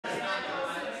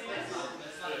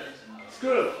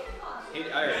Screw.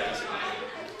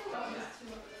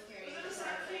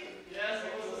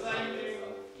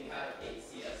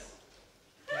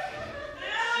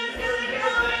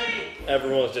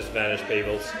 Everyone's just vanished,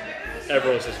 Peebles.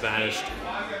 Everyone's just vanished.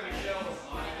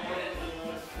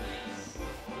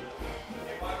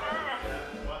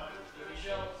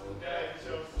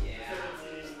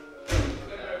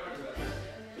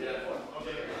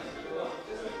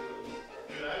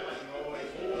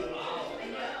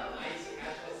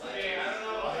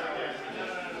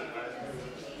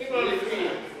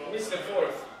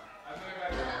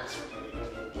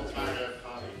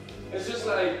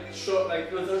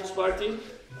 Party. You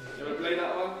ever play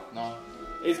that one? No.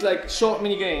 It's like short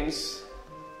mini games,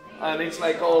 and it's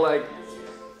like all like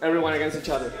everyone against each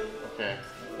other. Okay.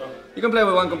 So you can play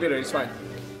with one computer. It's fine.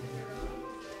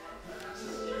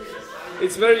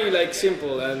 It's very like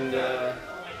simple and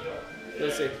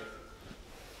let's see.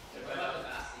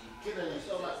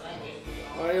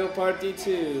 Mario Party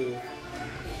 2.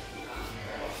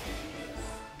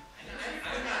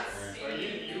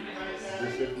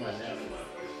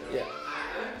 Yeah.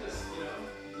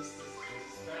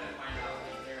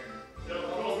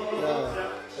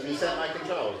 Have you set my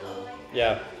controls?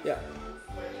 Yeah. Yeah.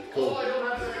 Cool.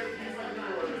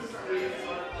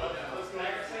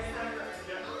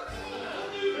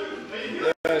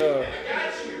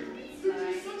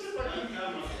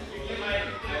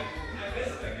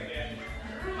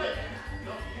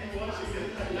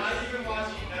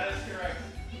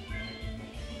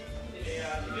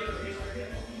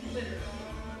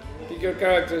 Pick your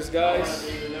characters, guys.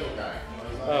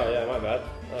 Oh yeah, my bad.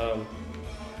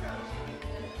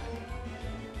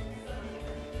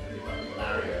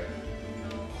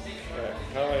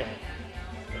 How do I?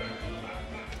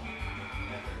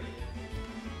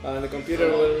 And the computer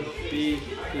will be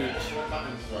Peach.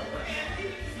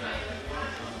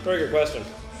 Very good question.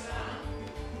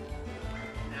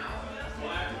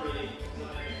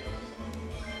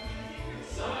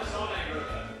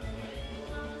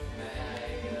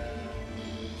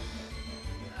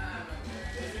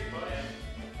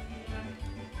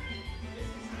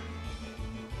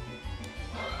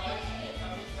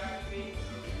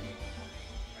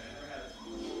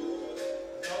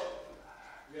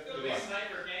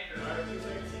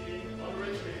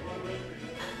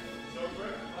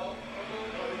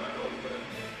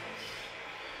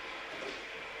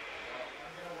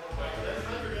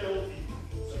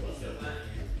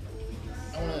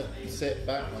 Sit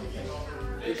back.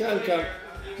 You can't come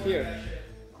here.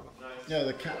 No,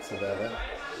 the cats are there then.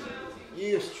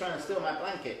 You just trying to steal my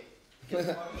blanket. Get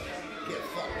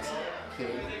fucked.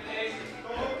 Kid.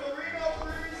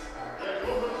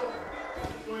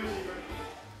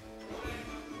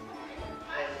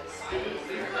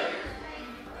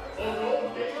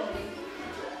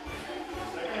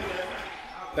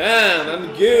 Bam!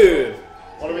 I'm good.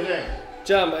 What are we doing?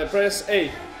 Jump. I press A.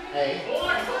 A.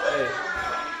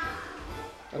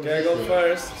 Okay, I go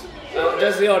first.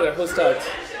 Just the order. Who starts?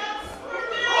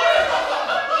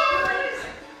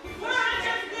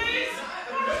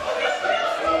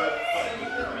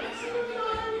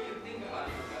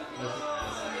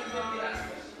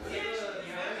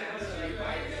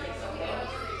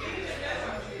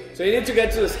 So you need to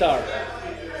get to the star.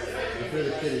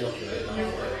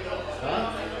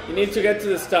 Huh? You need to get to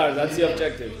the star. That's the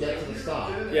objective. Get to the star?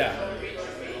 Yeah.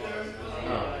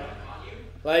 Oh.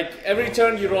 Like every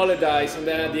turn you roll a dice, and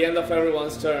then at the end of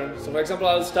everyone's turn. So for example,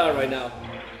 I'll start right now.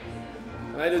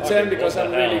 I do 10 because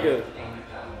I'm really good.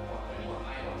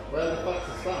 Where the fuck's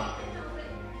the star?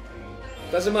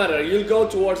 Doesn't matter. You'll go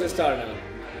towards the star now.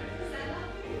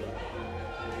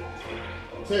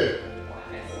 2.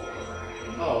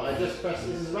 Oh, I just pressed.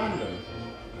 This is random.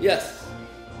 Yes.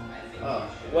 Oh.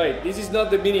 Wait, this is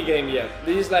not the mini game yet.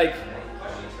 This is like.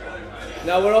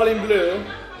 Now we're all in blue.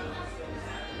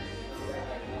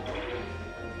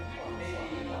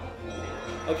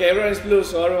 Okay, everyone's blue,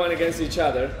 so everyone against each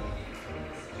other.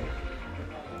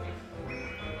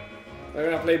 We're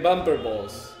gonna play bumper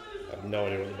balls. I have no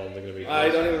idea what the bombs are going to be. I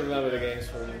don't even remember the games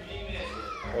for me.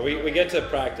 Well, we get to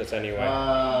practice anyway.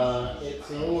 It's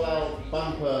an all-out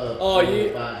bumper. Oh,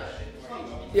 you. Bash.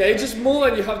 Yeah, you just move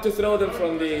and you have to throw them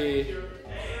from the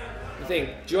thing.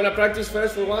 Do you wanna practice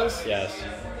first for once? Yes.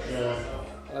 Yeah.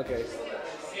 Okay.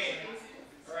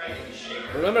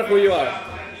 Remember who you are.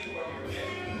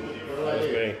 What do I That's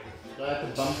do? me. Do I have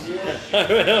to bump you?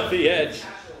 I went off the edge.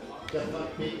 Get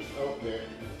that peak. Oh, yeah.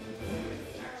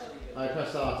 I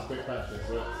pressed R to quick practice.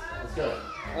 So let's go.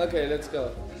 Okay, let's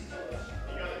go.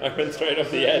 I went straight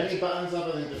off the Any edge. buttons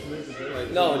other than just move the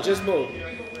bit? No, just move.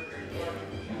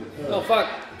 No, fuck.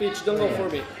 Peach, don't go for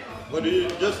me. What do you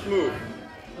just move?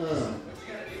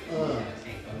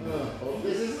 Oh,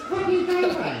 this is fucking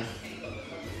terrifying.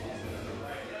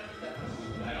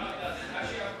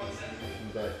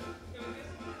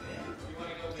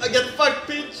 I get fucked,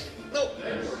 Peach! No!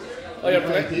 Oh, you're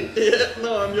playing? Yeah,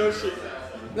 no, I'm Yoshi.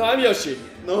 No, I'm Yoshi.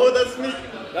 No, that's me.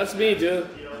 That's me, dude.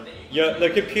 Yeah, the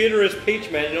computer is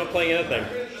Peach, man. You're not playing anything.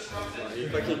 Are you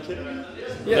fucking kidding me?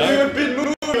 Yeah. You have been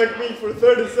moving like me for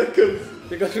 30 seconds.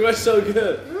 Because you were so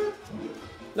good.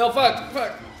 No, fuck.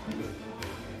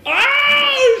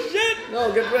 Oh, shit!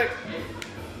 No, get wrecked.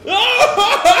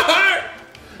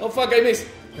 Oh, fuck, I missed.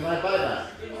 Can I buy that?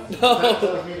 No. That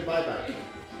tells me to buy back.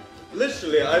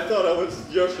 Literally, I thought I was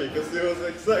Yoshi because it was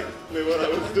exactly what I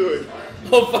was doing.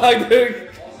 Oh, fuck, dude.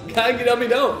 Can't get me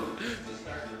down.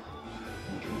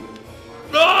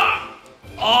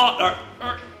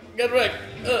 Get wrecked.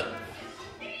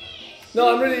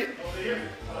 No, I'm really...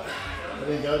 It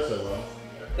didn't go so well.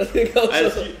 I think also...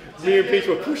 As me and Peach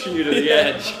were pushing you to the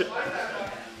edge.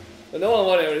 But no one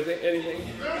wanted anything.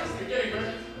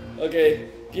 Okay,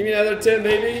 give me another 10,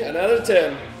 baby. Another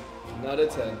 10. Another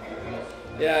 10.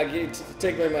 Yeah,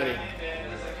 take my money.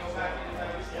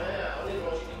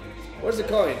 Where's the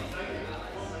coin?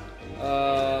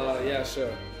 Yeah,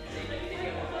 sure.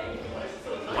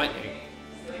 Lightning.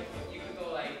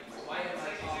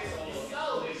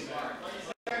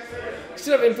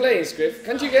 Still have been playing, Scriff.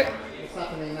 Can't you get... What's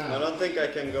happening I now? don't think I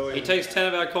can go in. He takes 10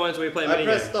 of our coins when we play I minigame.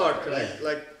 press start, can I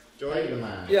like Play the join?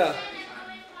 man. Yeah,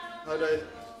 How do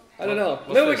I don't know.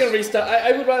 What's Maybe we this? can restart.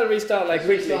 I would rather restart like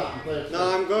quickly. Start and play I...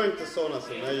 No, I'm going to sauna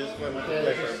soon. I just want to Okay,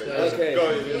 play for a bit. let's Just Okay.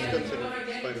 go, just continue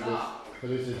playing the booth.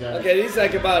 Producer Jack. Okay, this is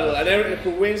like a battle, and who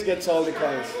wins gets all the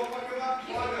coins.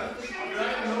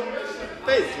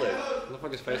 Facelift. What the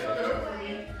fuck is facelift?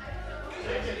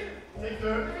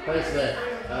 Facelift.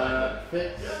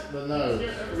 Fix the nose.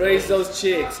 Raise those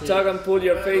cheeks. Tug and pull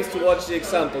your face to watch the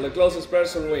example. The closest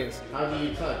person wins. How do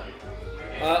you tug?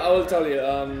 I will tell you.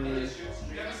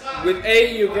 With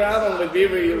A you grab, and with B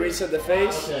you reset the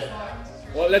face. Okay.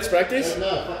 Well, let's practice.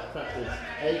 No, practice.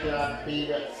 A grab, B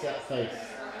set face.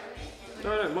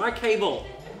 No, my cable.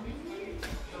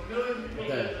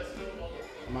 Okay.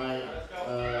 My, no.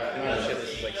 Shit, this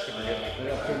is like super good. I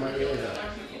gotta pull my ears out.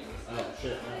 Oh,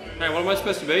 shit. Hey, what am I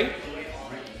supposed to be?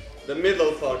 The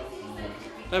middle part.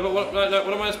 No, but what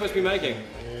am I supposed to be making?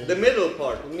 The middle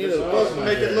part. middle You're supposed to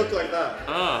make it look like that.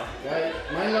 Ah. Guys,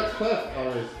 mine looks perfect.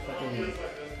 Oh, it's fucking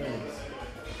things.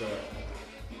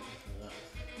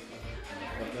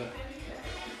 Okay.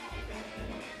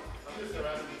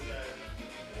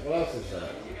 What else is there?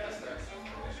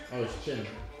 Oh, it's chin.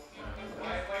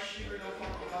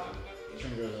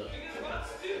 Chin goes up.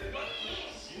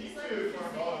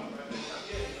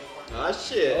 Ah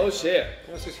shit. Oh shit.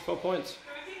 Yeah, 64 points.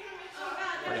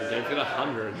 Fucking game for the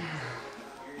 100.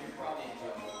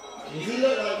 Does he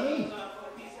look like me?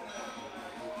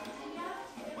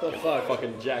 What the fuck?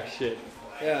 Fucking jack shit.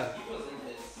 Yeah.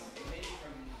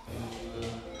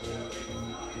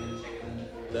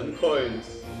 Them coins.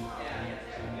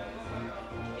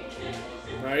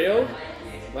 Mario?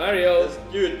 Mario! That's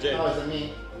good, James. Oh, is it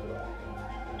me?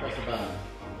 Press the button.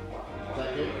 Is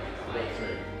that good? Great,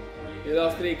 three. You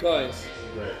lost 3 coins.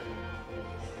 Great.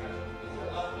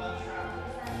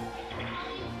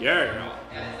 Yeah.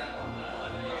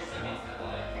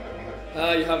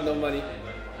 Ah, you have no money.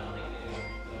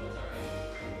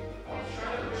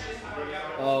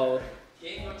 Oh.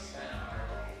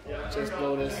 Just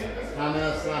bonus.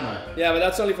 Hammer slammer. Yeah, but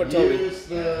that's only for Toby. Use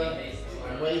the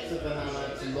weight of the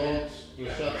hammer to launch the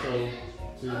shuttle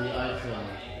to the item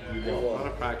you A want. lot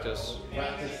of practice.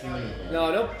 Practice the minigame.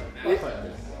 No, no. What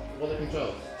practice? What are the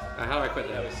controls? How do I quit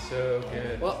that? So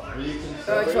good. Well, Will you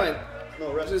it's fine.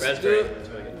 No, rest. Just Raspberry. do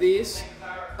this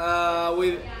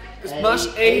with smash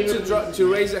A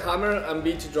to raise the hammer and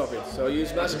B to drop it. So you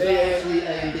smash Is A. that actually A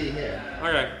and B here?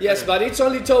 Okay. Yes, but it's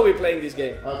only Toby playing this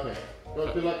game. Okay. Well,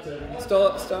 good luck to him.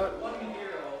 Start.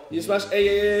 You smash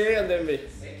A and then B.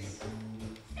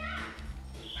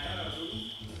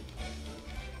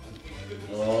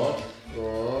 Oh.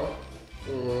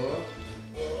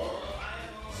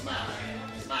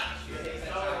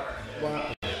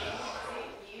 What?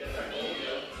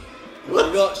 You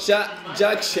got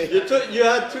jack shake. You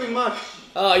had too much.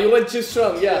 Ah, you went too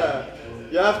strong, yeah. Yeah.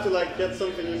 You have to like get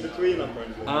something in between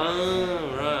apparently.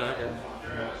 Oh, right, okay.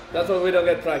 That's why we don't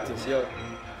get practice, yo.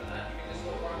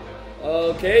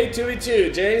 Okay,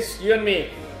 2v2. James, you and me.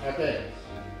 Okay.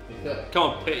 Let's go. Come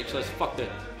on, Peach, let's fuck it.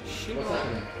 Shit. What's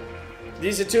happening?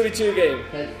 This is a 2v2 game.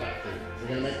 Cake factory. We're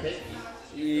gonna make cake?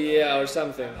 Yeah, or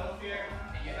something.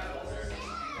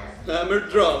 Hammer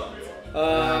drop.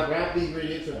 Grab the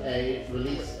ingredients with A,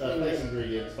 release, place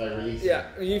ingredients by releasing. Yeah,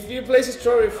 if you place a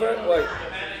strawberry first, wait.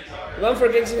 One for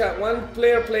cakes, one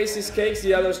player places cakes,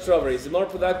 the other strawberries. The more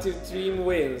productive team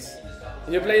wins.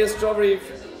 You play a strawberry,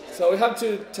 so we have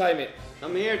to time it.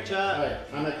 I'm here, chat.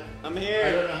 Right, I'm here.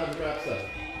 I don't know how to grab stuff.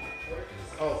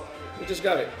 Oh. You just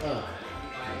got it.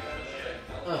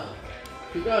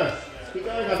 Keep going. Keep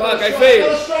going. Fuck, I failed.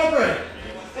 I got a strawberry.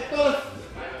 I got it.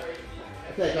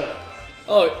 Okay, got it.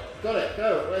 Oh. Got it.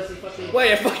 Go. Where's the fucking...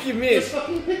 Wait, I fucking missed. Just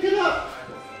fucking pick it up.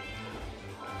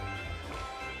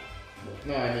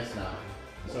 No, I missed now.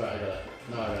 It's alright, I got it.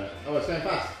 No, I got it. Oh, it's going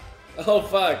fast. Oh,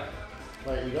 fuck.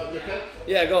 Wait, you got your cake?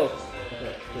 Yeah, go.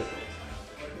 Okay, good.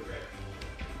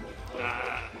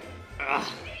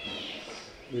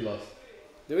 We lost.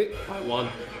 Do we? I won.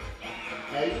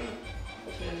 Hey,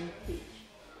 fucking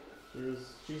Peach.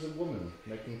 She's a woman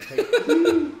making cake.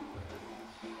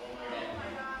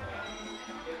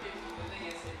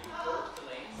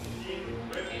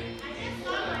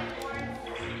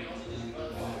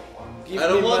 I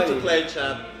don't want to play,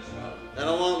 chat. I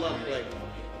don't want to play.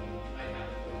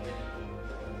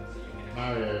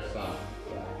 Mario stuff.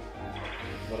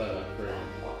 Whatever, free.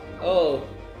 Oh.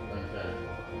 Okay.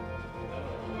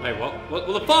 Hey, what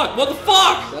the fuck? What the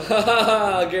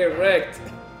fuck? Get wrecked.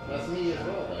 That's me as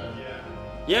well, though.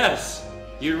 Yes,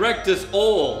 you wrecked us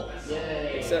all.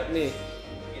 Yay. Except me.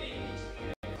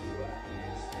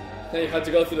 Then you had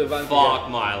to go through the bank. Fuck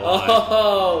again. my life.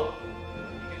 Oh.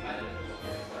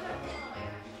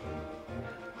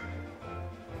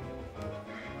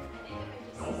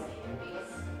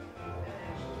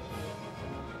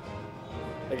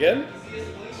 Again?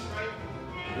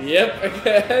 Yep,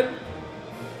 again.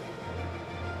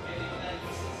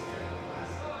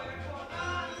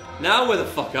 Now where the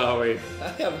fuck are we? I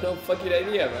have no fucking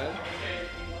idea, man.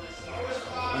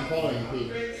 I'm following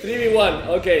Pete. 3v1,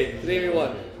 okay,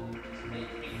 3v1.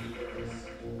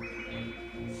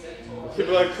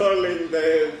 People are calling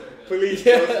the police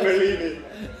Yeah. Merlini.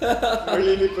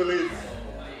 Merlini police.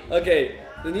 Okay,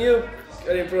 the new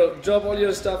drop all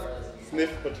your stuff.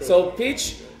 Sniff patrol. So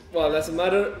Peach, well, doesn't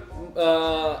matter.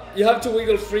 You have to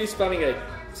wiggle free spamming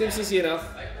A. Seems easy enough.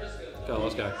 Go,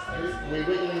 let's go. We're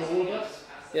wiggling all of us,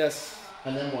 Yes.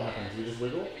 and then what happens? We just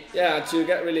wiggle? Yeah, to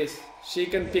get released. She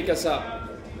can pick us up.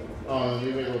 Oh, and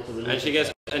we wiggle to release.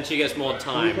 And she gets more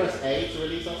Can we time. press A to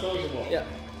release ourselves or what? Yeah.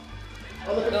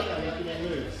 Oh, look at that, I'm making any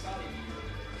moves.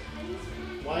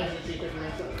 Why isn't she picking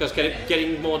us up? Because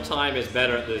getting more time is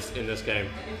better at this in this game.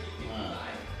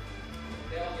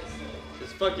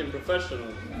 It's fucking professional.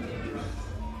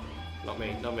 Not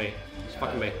me, not me. It's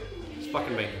fucking me. It's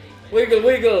fucking me. Wiggle,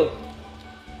 wiggle.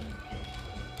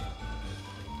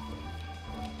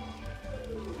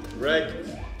 Wrecked.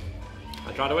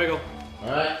 I tried to wiggle.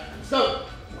 Alright, let's go!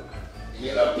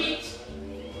 Yellow Pete!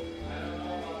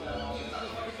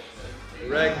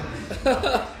 Wrecked.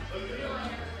 I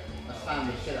spammed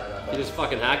the shit out of that. You're just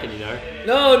fucking hacking, you know.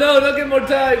 No, no, don't get more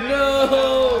time.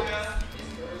 No.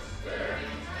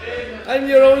 I'm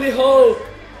your only hope.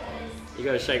 You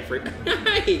gotta shake free.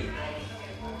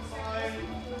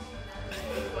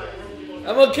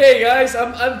 I'm okay, guys.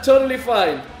 I'm totally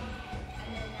fine.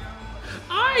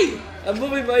 Aye! I'm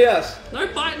moving my ass. No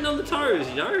biting on the toes,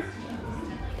 you know?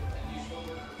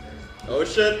 Oh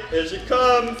shit, here she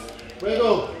comes.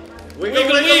 Wiggle! Wiggle,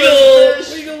 Wiggle, wiggle, wiggle, little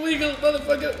fish. wiggle, wiggle,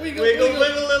 motherfucker, wiggle, Wiggle, wiggle.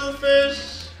 wiggle, little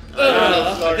fish.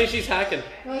 I think she's hacking.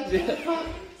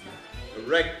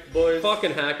 Wrecked, boys.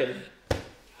 Fucking hacking.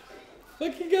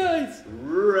 Fuck you guys.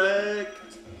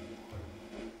 Wrecked.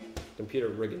 Computer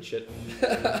rigging shit.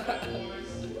 Let's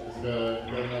go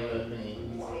another thingy.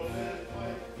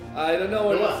 I don't know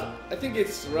what Go it's. up. I think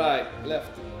it's right,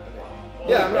 left.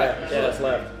 Yeah, I'm right. Yeah, that's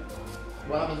left.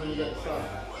 What happens when you get the star?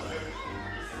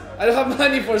 I don't have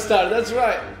money for a start. That's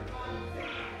right.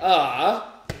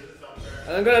 Ah.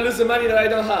 And I'm gonna lose the money that I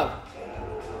don't have.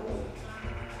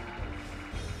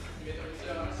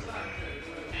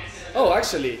 Oh,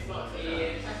 actually.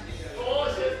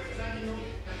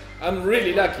 I'm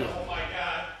really lucky.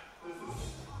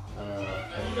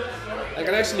 I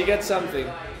can actually get something.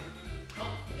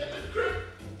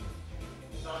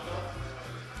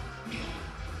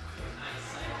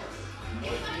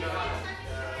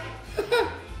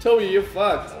 Toby, you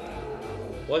fucked.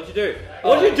 What'd you do?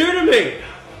 What'd you do to me?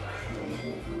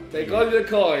 Take all your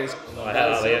coins. Oh, I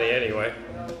had hardly any anyway.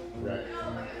 Right.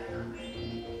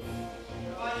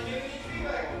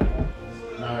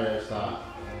 Mario start.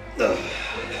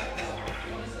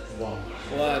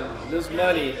 One. Lose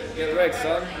money. Get wrecked,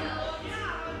 son.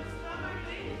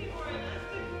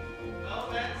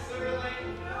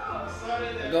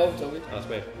 Go, Toby. That's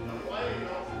me.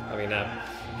 I mean, nap.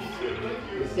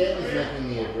 This game is making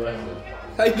me aggressive.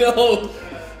 I know.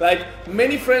 Like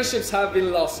many friendships have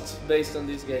been lost based on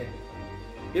this game.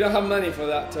 You don't have money for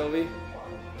that, Toby.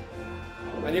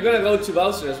 And you're gonna go to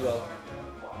Bowser as well.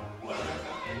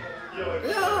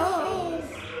 No!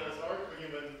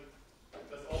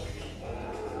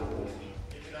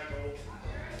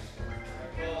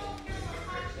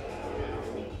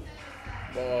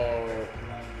 Oh.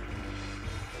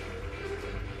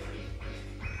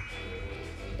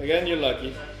 Again, you're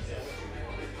lucky.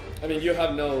 I mean, you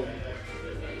have no...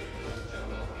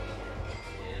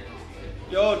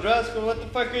 Yo, Drasko, what the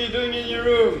fuck are you doing in your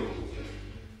room?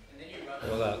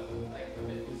 What's that?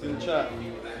 He's in chat.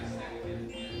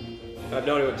 I have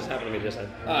no idea what just happened to me just then.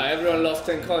 Ah, everyone lost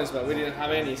 10 coins, but we didn't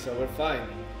have any, so we're fine.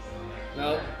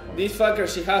 Now, this fucker,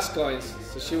 she has coins,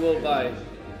 so she will buy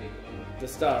the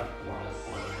star.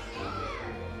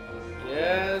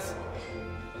 Yes.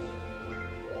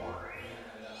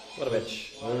 What a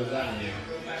bitch. What does that mean?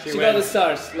 She got the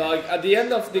stars. Like, at the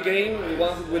end of the game, the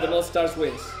one with the most stars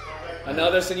wins. And now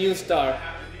there's a new star.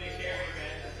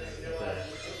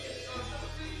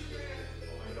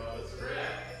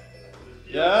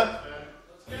 Yeah?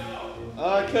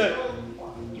 Okay.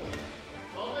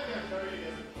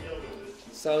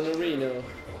 Saunorino.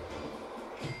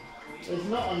 There's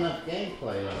not enough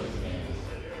gameplay on this game.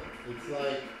 It's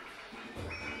like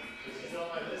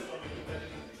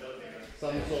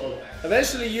some sort of.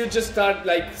 Eventually, you just start,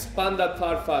 like, spam that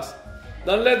part fast.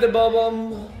 Don't let the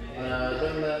bomb.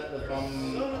 Don't let the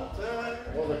bomb.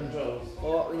 What are the controls?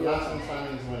 Oh, yeah. Last one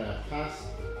standing is winner. Pass.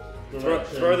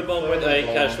 Throw the bomb with A,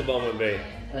 catch the bomb with B.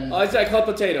 And Oh, it's like hot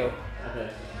potato. okay.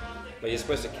 But you're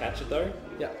supposed to catch it though?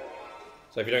 Yeah.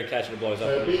 So if you don't catch it, it blows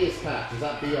So up. B is catch. Is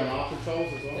that B on our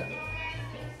controls as well? Yeah.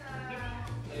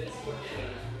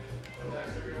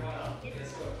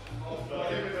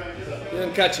 You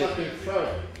don't catch it. Fucking throw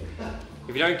it.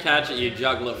 If you don't catch it, you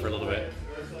juggle it for a little bit.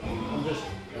 I'm just.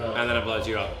 And then it blows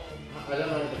you up. I don't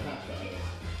know what the catch button is.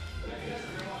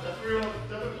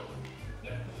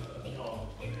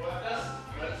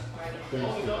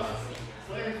 Finish the pass.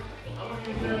 Fucking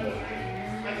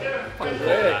call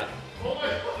Good. that.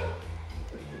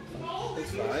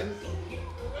 It's fine.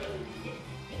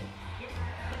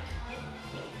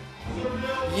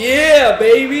 Yeah,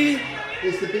 baby!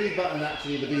 Is the B button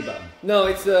actually the B button? No,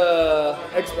 it's the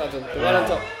X button, the one on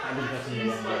top. I've been pressing the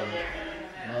wrong button.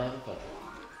 Motherfucker.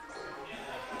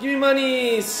 Give me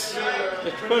monies!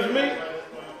 Extra coin for me?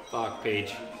 Fuck,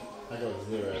 Peach. I got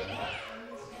 0.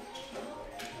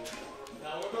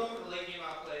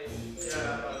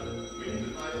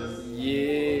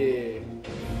 Yeah.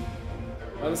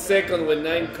 I'm second with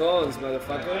 9 cons,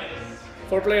 motherfucker.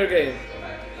 4-player game.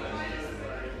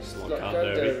 Slot Slot card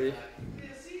card derby. derby.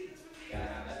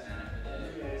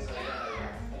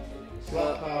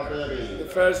 Slot car derby. The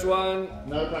first one.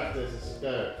 No practice.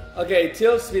 Go. Okay,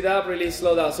 tilt, speed up, release,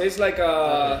 slow down. So it's like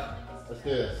Let's do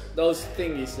this. those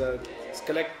thingies,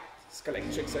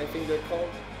 Scalectrics, I think they're called.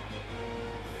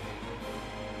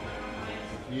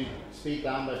 You speed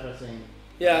down by pressing.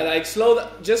 Yeah, like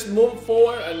just move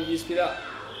forward and you speed up.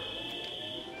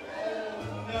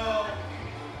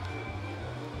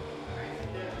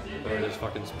 Or it just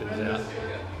fucking spins out.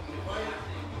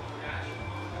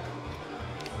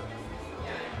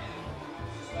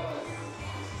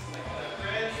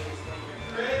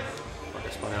 Fuck,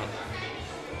 it spun out.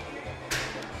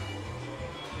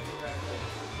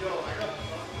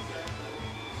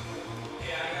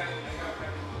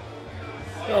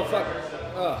 Oh fuck.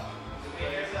 Oh.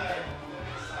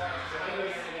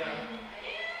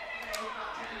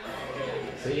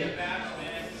 See?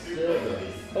 Still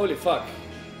good. Holy fuck.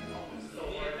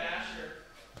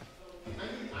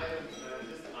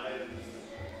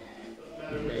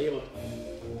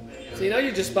 See, now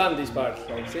you just spam these parts.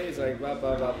 Like, see, it's like blah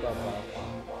blah blah blah blah.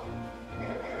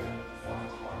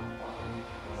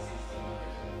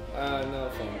 No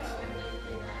thanks.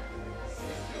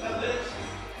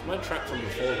 Am I trapped from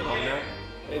before the bomb now?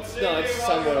 It's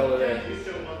somewhere over there.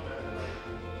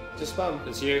 Just spam.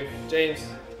 It's you. James.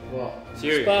 What? It's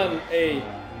you. Spam A.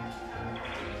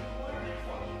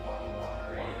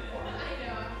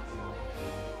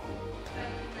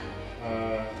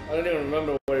 I don't even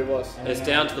remember where it was. It's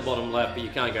down to the bottom left, but you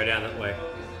can't go down that way.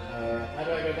 How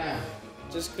do I go down?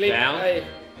 Just click Down? A.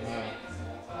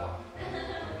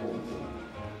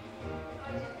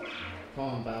 Come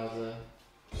on, Bowser.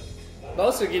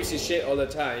 Bowser gives you shit all the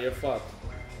time. You're fucked.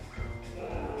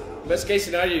 Best case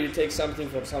scenario, you take something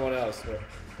from someone else. Bro.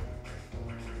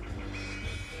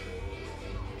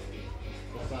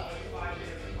 What's that?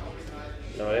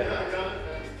 No idea.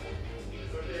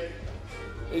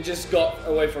 You just got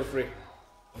away for free.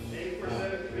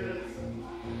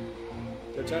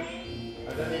 Your turn.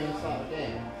 I don't even start the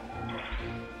game.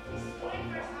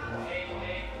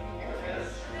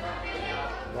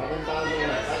 Why didn't Bowser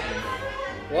want to fight me?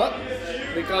 What?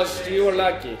 Because you were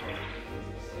lucky.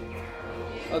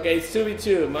 Okay, it's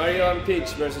 2v2. Mario and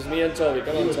Peach versus me and Toby.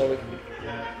 Come on, Toby.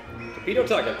 Torpedo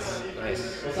targets.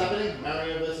 Nice. What's happening?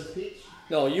 Mario versus Peach?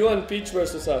 No, you and Peach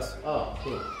versus us. Oh,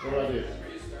 cool. What do I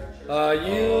do?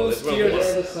 You steer Steer the...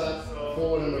 the sun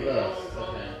forward and reverse.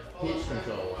 Okay. Peach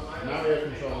controls. Mario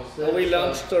controls. Oh, we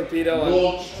launch torpedo and...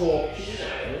 Launch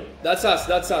torpedo. That's us,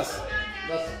 that's us.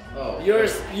 That's... Oh.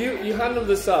 Yours, you handle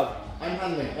the sub. I'm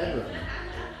handling everything.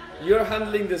 You're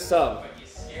handling the sub.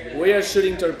 We are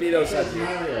shooting torpedoes at That's you.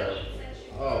 Mario.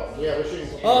 Oh, yeah, we're shooting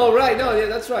torpedoes. Oh, right, no, yeah,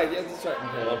 that's right, yeah, that's right.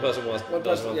 Okay, one person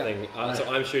does one yeah. thing. So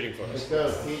I'm shooting for Let's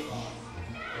us. go, Peach.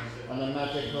 On a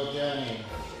magical journey.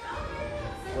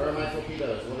 Where are my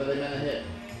torpedoes? What are they meant to hit?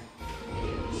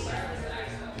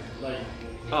 Like...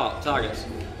 Oh, targets.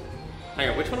 Hang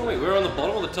on, which one are we? We're on the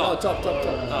bottom or the Oh, top? top.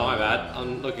 Oh, my bad.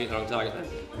 I'm looking at the wrong target.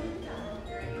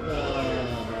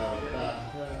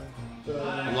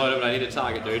 I'm loaded, but I need a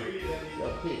target, dude.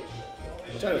 Peach.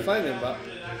 I'm trying to find him, but...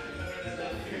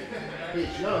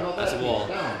 Peach, no, not That's that. a wall.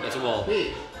 Peach, down. That's a wall.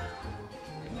 Peach.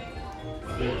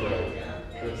 Good job.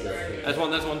 Good job, Peach. There's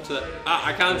one to the... Ah,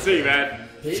 I can't see, man.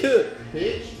 Peach.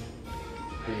 Peach.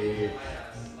 Peach.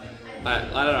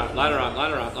 Alright, line her up, line her up,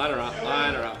 line her up, line her up,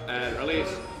 line her up, and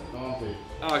release. Come on, Peach.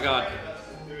 Oh my god.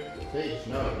 Peach,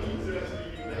 no.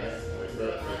 Yes,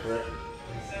 correct.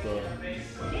 Good.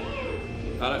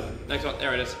 Got it. Next one.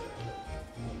 There it is.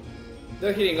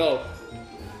 They're hitting all.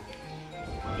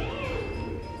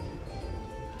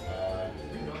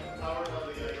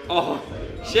 Oh,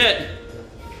 shit.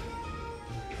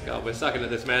 God, we're sucking at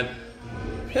this, man.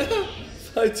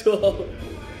 5-12.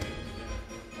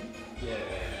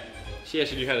 She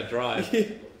actually knew how to drive.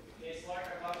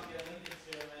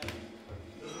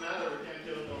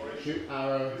 Shoot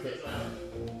arrow, hit.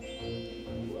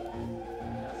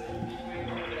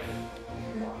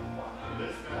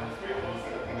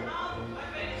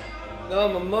 No,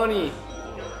 my money.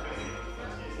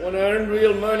 Wanna earn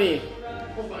real money.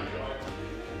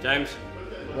 James,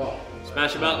 What?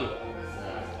 smash a button.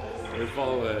 Move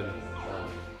forward.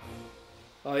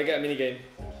 Oh, you got a minigame.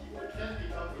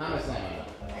 Hammer slam.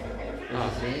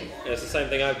 Oh. Me? Yeah, it's the same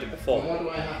thing I did And before. what do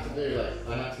I have to do?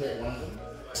 Like, I have to hit one of them?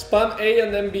 Spam A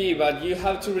and then B, but you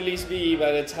have to release B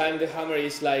by the time the hammer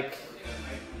is like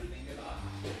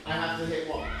I have to hit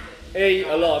what?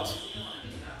 A lot.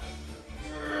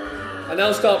 And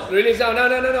now stop. Release now. No,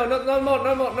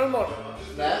 not more.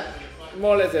 There?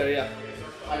 More or less there, yeah.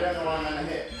 I don't know what I'm gonna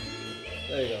hit.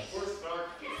 There you go.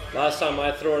 Last time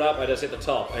I threw it up, I just hit the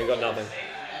top and got nothing.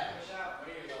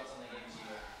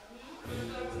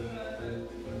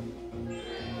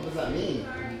 What does that mean?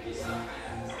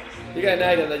 You got an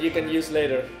item that you can use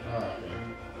later. Oh,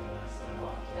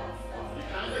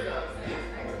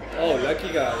 okay. Oh,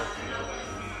 lucky guy.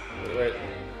 Wait.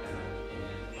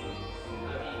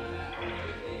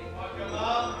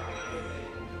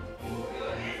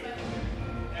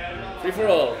 Free for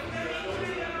all.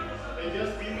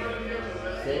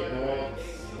 Skateboard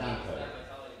stamper.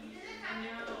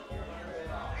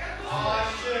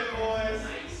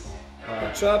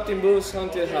 Trapped in Boo's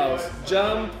haunted house.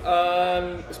 Jump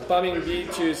and spamming B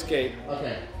to escape.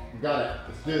 Okay, got it.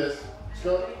 Let's do this. Let's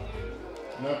go.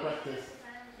 No practice.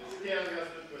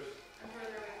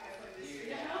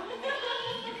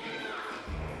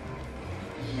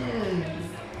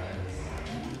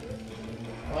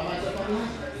 Why am I so happy?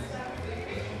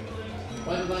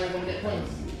 Why did I want to get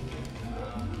points?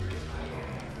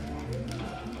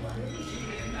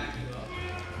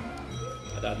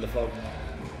 I died in the fog.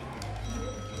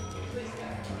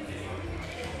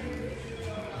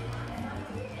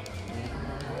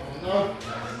 No.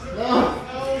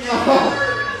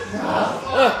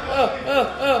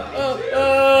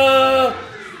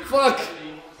 Fuck!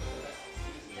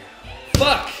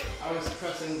 Fuck! I was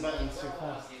pressing buttons too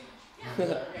fast.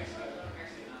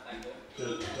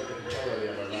 Should put the controller the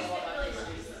other way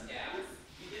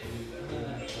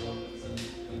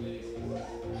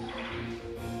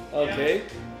around. Okay.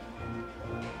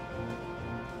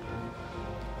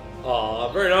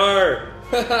 Aw, Bruno!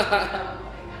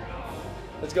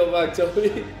 Let's go back,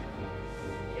 Toby.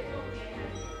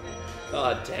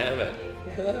 God damn it.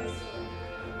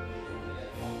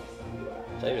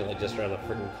 James like just around the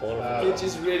freaking corner. Which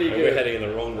is really And we're good. heading in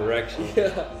the wrong direction.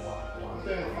 Yeah. I'm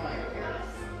doing fine.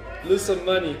 Lose some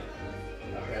money.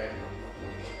 Okay.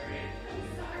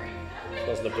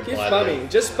 Wasn't a Keep reply spamming.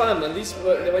 Just spam. And this,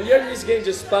 when you're in this game,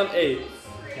 just spam A.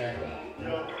 Okay.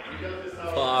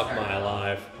 Fuck my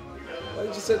life. Why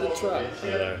did you set the trap? I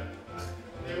don't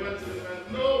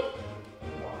know.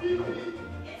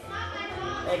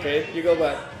 Okay, you go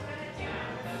back.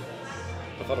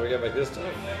 I thought we get back this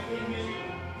time.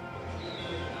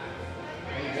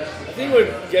 I think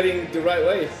we're getting the right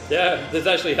way. Yeah, this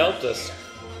actually helped us.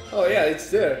 Oh yeah, it's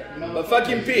there. But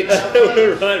fucking Peach.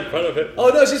 We're right in front of it. Oh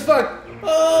no, she's fucked.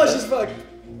 Oh, she's fucked.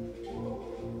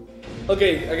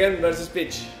 Okay, again versus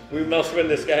Peach. We must win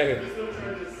this game.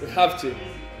 We have to.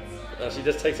 She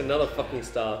just takes another fucking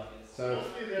star. So,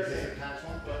 is this a catch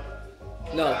one?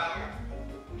 No.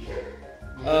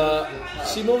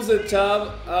 She moves the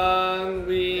tab and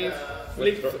we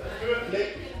flick.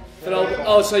 Throw.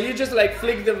 Oh, so you just like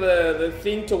flick the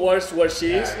thing towards where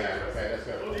she is? Yeah, okay, let's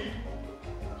go.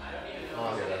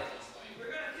 Oh, yeah.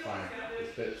 Fine. This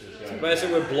bitch is going.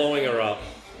 Basically, we're blowing her up.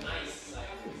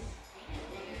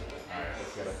 Alright,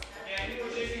 let's get it.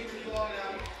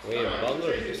 Weird buttons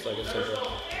are just like a simple.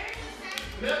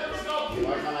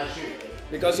 Why can't I shoot?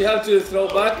 Because you have to throw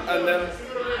back and then.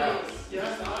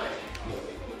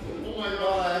 Oh my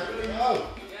god.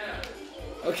 Oh!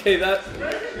 Okay, that.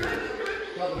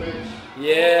 Got the bitch.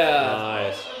 Yeah.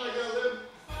 Nice.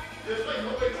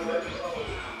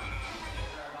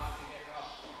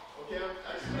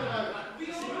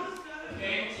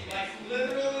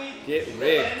 Get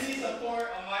rigged.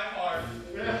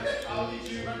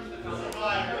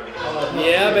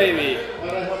 Yeah, baby.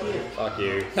 Fuck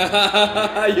you.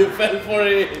 You fell for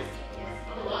it.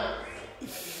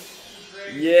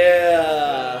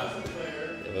 Yeah.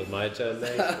 It was my turn,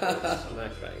 mate.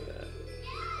 Smack bang there.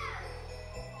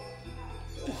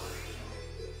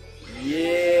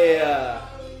 Yeah.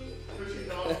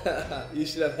 You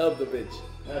should have helped the bitch.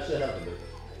 I should have a bit.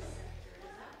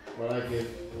 What I give.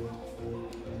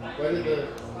 Where did the.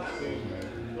 Excuse me.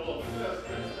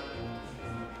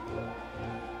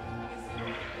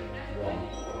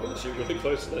 One. She really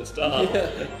close to that star.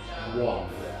 One.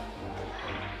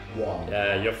 One.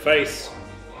 Yeah, your face.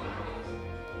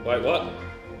 Wait, what?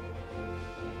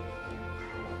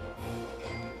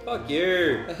 Fuck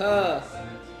you.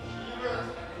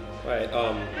 Wait,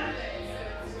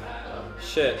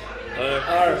 shit.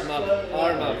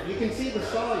 Arm up. You can see the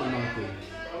star, you monkey.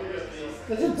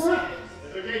 There's a brick.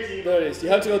 There it is. You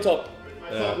have to go top.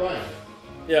 Top right.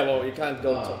 Yeah, well, you can't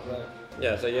go top right.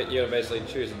 Yeah, so you basically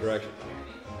choose a direction.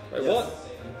 Wait, Yes.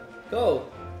 what? Go.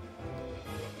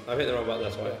 I hit the wrong button,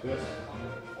 that's why. Good.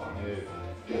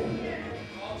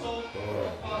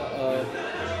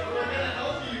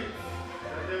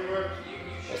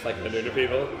 What's that gonna do to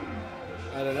people?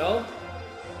 I don't know.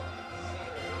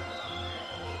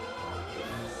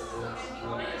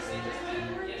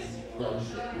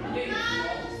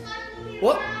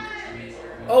 What?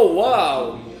 Oh,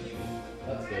 wow.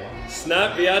 That's good.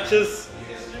 Snap, biatches.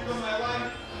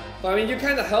 I mean, you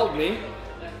kind of helped me.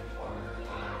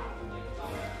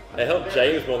 I helped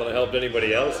James more than I helped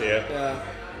anybody else here. Yeah.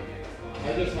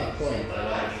 I just have coins.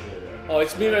 Oh,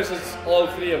 it's me versus all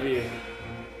three of you.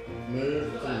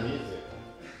 Move to the music.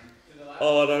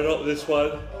 Oh no, not this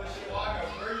one.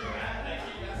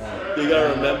 You gotta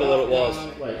remember what it was.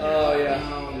 Wait, Oh, yeah.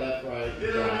 down, left, right,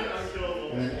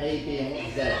 right. And then A, B, and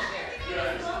what's Z?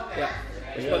 Yeah.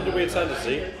 Which one did we attend to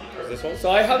see? Was this one?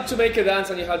 So I have to make a dance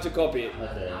and you have to copy it.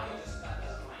 Okay.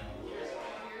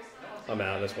 I'm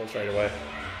out of this one straight away.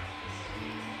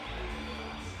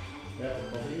 Yeah,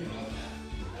 copy.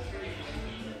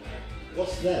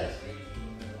 What's that?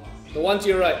 The one to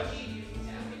your right.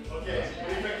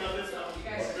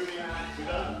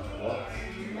 What?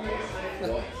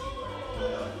 What?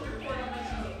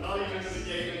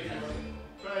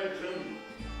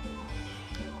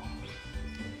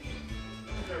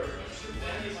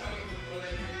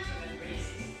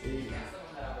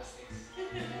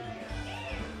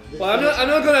 Well, I'm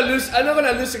not gonna lose. I'm not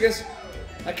gonna lose against.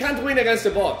 I can't win against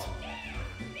the bot.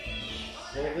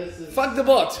 Well, this is Fuck the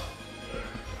bot.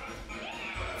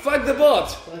 Fuck the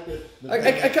bot. like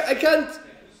the I can't.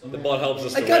 The bot helps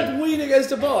us I to can't win. win against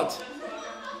the bot.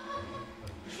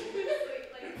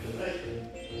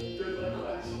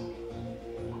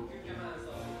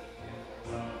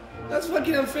 That's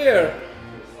fucking unfair.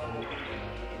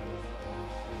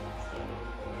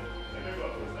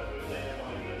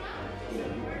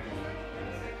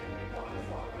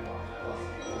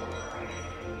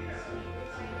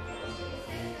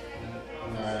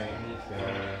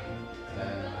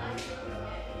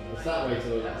 It's that way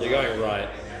to You're going right.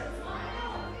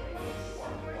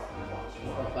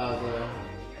 Bowser.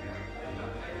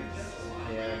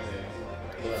 Yeah,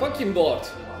 okay. Fucking bot.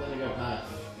 Then I go past.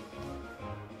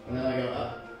 And then I go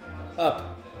up.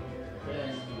 Up. Okay,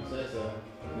 you say so.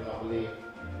 You do not believe.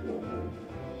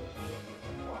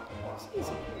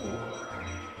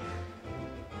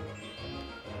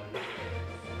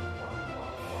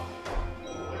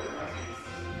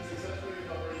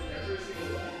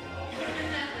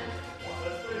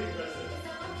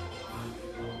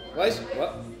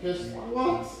 What? Just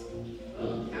what?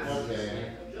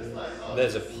 Okay.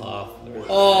 There's a path.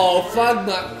 Oh, fuck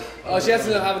man. Oh, she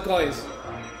doesn't have coins.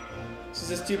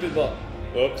 She's a stupid bot.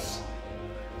 Whoops.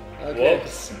 Okay.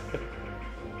 Whoops.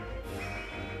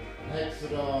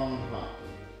 Hexagon Hut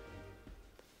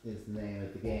is the name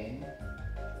of the game.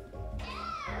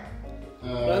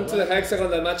 Run to the hexagon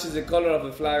that matches the color of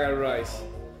the flag and rise.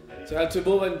 So you have to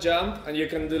move and jump, and you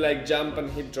can do like jump and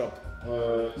hip drop.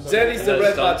 Z is the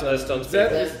red button. Z Z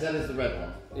is the red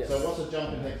one. Yes. So what's a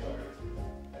jump in hexagon?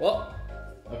 What?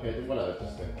 Okay, whatever,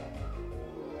 just do.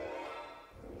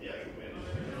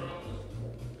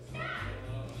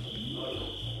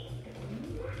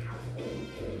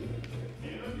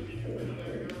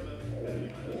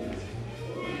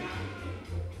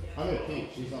 I'm with Peach,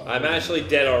 she's not. I'm actually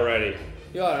dead already.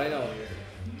 You are, I know.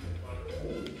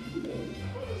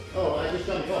 Oh, I just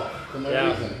jumped off for no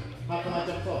Yeah. reason. How come I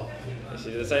jumped off?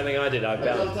 She did the same thing I did. I I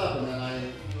jumped bounced. up and then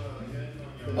I...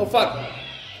 Oh fuck!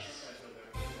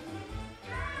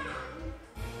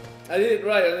 I did it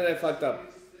right and then I fucked up.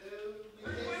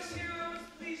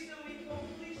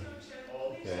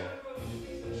 Okay.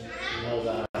 How was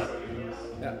that?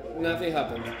 Yeah, nothing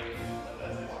happened.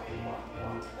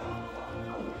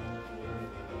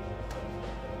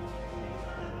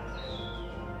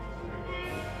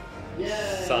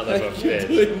 Yeah! Son of a You're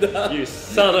doing bitch. that. You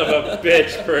son of a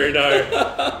bitch, Bruno.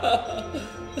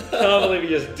 Can't believe you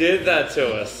just did that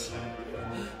to us.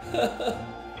 7.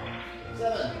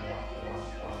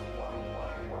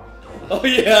 Oh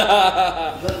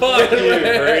yeah! Fuck you,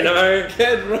 Bruno.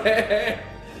 Get wrecked!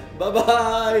 Bye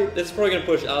bye! This is probably gonna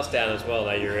push us down as well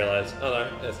now you realise. Oh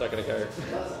no, it's not gonna go.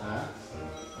 That's ass.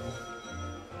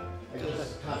 I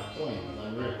just have coins.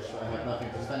 I'm rich. I have nothing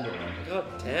to spend it on. God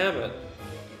damn it.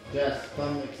 Jess,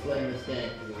 come explain this game.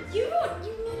 You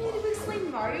need to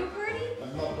explain Mario Party?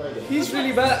 I've not played it. He's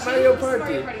really bad at Mario Party.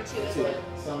 Mario Party 2 is It's one. like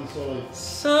some sort of...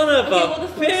 Son of Okay, well, a the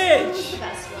first one was bitch! the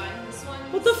best one. This one.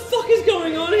 What the fuck is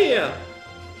going on here?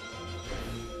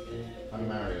 I'm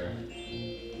Mario.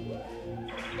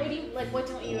 What do you like? What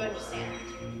don't you understand?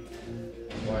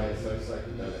 Why it's so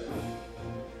psychedelic.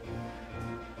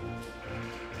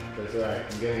 But it's alright,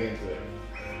 I'm getting into it.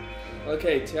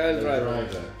 Okay, child The driver.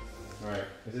 driver. Right,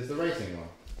 is this the racing one?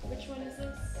 Which one is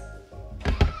this?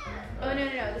 Oh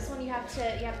no! This one you have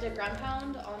to ground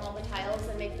pound on all the tiles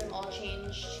and make them all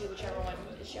change to whichever one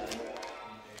is showing.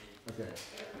 Okay.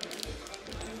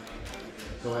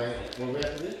 So what do we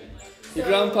have to do? You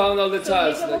ground pound all the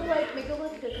tiles. Make it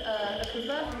look like a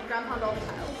Koopa and ground pound all the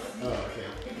tiles. Oh, okay.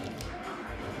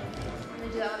 And then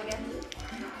do that one again.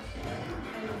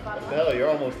 And the bottom one. Hell, you're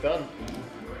almost done.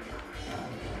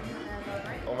 And bottom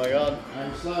right. Oh my god.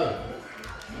 I'm slow.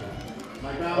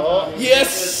 My ground Oh, pounding is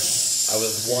Yes! I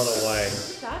was one away.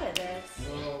 Shot at this.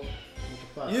 good. Well, what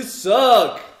the fuck? You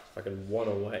suck! Fucking one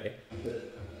away.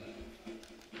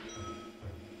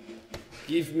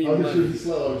 Give me I was money. really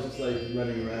slow, I was just like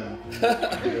running around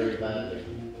very badly.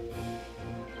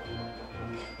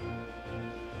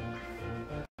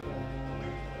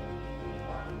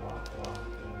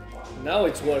 Now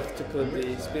it's worth to put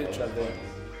the speed trap there.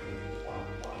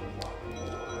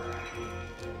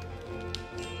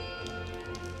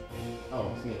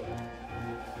 Oh, it's me.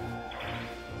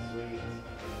 Sweet.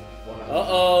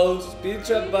 Uh-oh, speed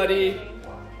trap, buddy.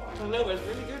 Oh no, it's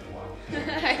really good.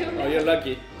 I don't know. Oh, you're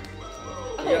lucky.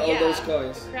 Oh, You get all yeah. those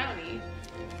coins. Crowny.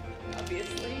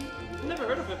 Obviously. Never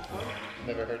heard of it before.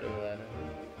 Never heard of that.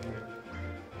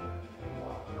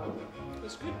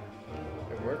 It's good.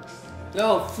 It works.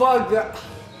 No, fuck that.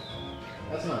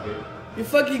 That's not good. You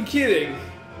fucking kidding.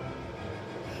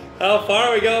 How far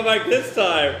are we going back this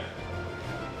time?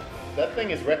 That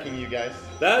thing is wrecking you guys.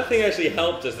 That thing actually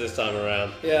helped us this time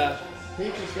around. Yeah.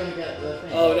 Peach is gonna get the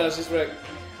thing. Oh no, she's wrecked.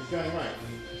 She's going right.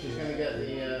 She's gonna get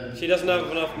the. She doesn't have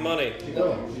enough money. She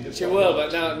will. Just She got will, one.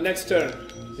 but now, next turn.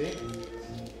 See?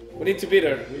 We need to beat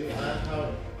her. We have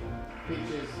how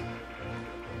Peach's.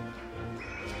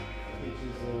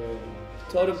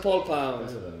 Totem pole Better pound.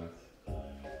 than us.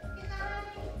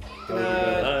 Can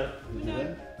I- Did you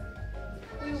win?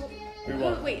 We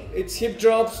won. Wait, It's hip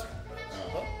drops.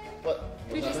 What?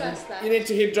 we just asked that. You need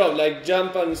to hip drop, like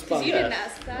jump and Because spam. you didn't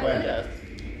ask that. When? Yes.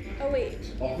 Oh wait.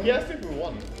 Often? Yes, if we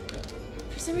won.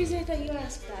 For some reason I thought you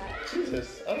asked that.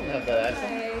 Jesus, I don't have that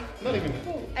accent. Hi. Not even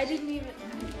full. I didn't even.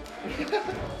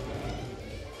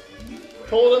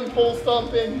 Colon pole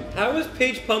stomping. How is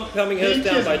Peach Pump coming us Peach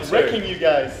down is by 2? wrecking you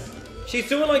guys. She's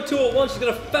doing like 2 at once. She's got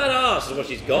a fat ass, is what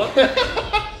she's got.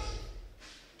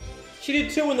 She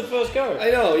did 2 in the first go. I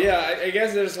know, yeah. I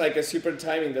guess there's like a super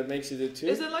timing that makes you do 2.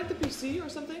 Is it like the PC or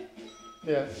something?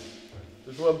 Yeah.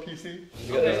 There's one PC.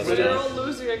 Okay, so you're all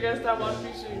losing against that one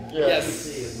PC. Yeah.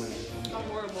 Yes. How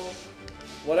horrible.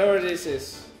 Whatever this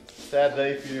is. Sad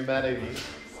day for humanity.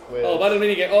 Well, Oh, battle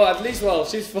minigame. Oh, at least, well,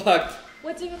 she's fucked.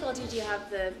 What difficulty do you have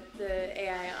the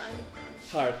AI on?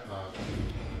 Hard.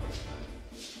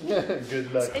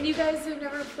 good luck. And you guys have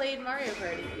never played Mario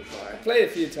Party before. Played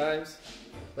a few times.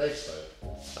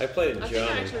 I played in I think I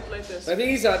German. actually played this. I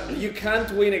think it's that you can't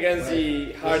win against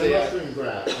the hard There's a AI. mushroom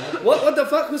grab. What the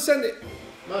fuck? Who sent it?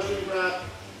 Mushroom grab.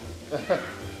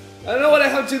 I don't know what I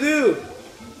have to do.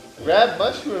 Grab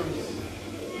mushrooms.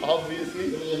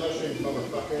 Obviously. Give me the mushrooms,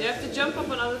 motherfucker. You have to jump up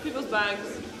on other people's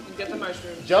bags and get the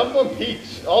mushroom. Jump on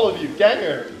Peach. All of you. Gang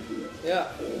her. Yeah.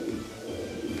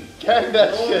 Gang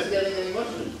that No one's shit. getting any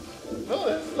mushrooms. No,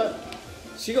 it's like...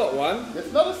 She got one.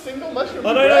 It's not a single mushroom.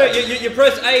 Oh to no, grab. you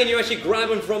press A and you actually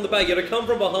grab him from the bag. You have to come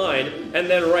from behind and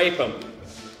then rape him.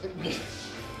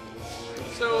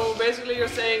 So basically you're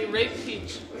saying rape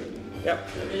Peach. Yep.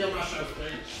 Give me your mushrooms,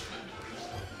 bitch.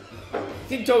 I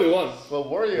think Toby won. Well,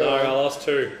 Wario... No, I lost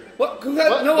 2. What? Who had?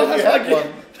 What? No one But has you had like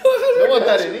one. No one has No one like-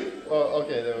 had any? Oh,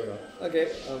 okay, there we go.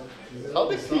 Okay. How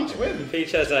did Peach win?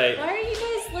 Peach has a... Why are you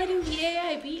guys letting the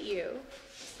AI beat you?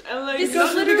 And like, This is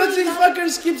Because literally this not- fucker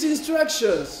skips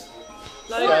instructions.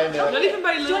 like Skynet. not even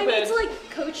by a Do little I bit. need to like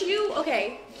coach you?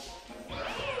 Okay,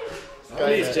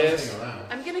 Please, Skynet. Jess.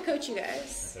 I'm gonna coach you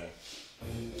guys.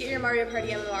 Get your Mario Party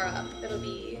MMR up. It'll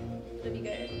be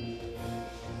good.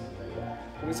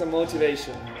 Give me some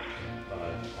motivation.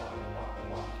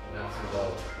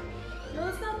 No,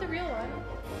 that's not the real one.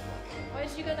 Why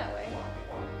did you go that way?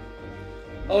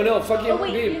 Oh no, fucking Oh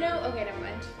wait, beam. you know? Okay, never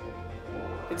mind.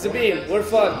 It's a beam. We're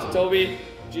fucked, Toby.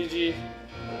 GG.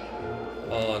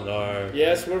 Oh no.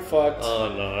 Yes, we're fucked. Oh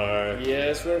no.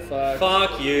 Yes, we're fucked.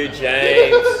 Fuck you,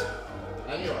 James.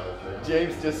 I knew I was right.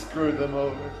 James just screwed them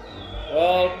over.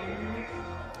 Well,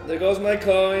 there goes my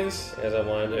coins. As I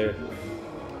want to do.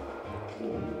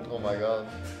 Oh my god.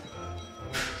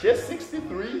 She has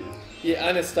 63 Yeah,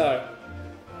 and a star.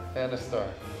 and a star.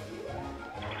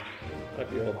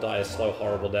 Hope you all die a slow,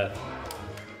 horrible death.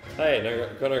 Hey,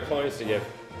 got no coins to give.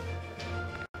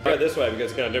 Go this way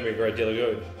because it's going to do me a great deal of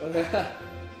good.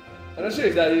 I'm not sure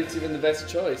if that is even the best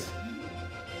choice.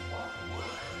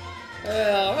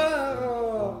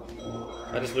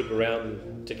 I just loop around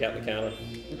and tick out the counter.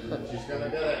 She's gonna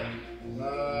get it.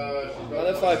 No, she's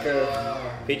got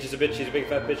Motherfucker. Peach is a bitch, she's a big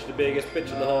fat bitch, the biggest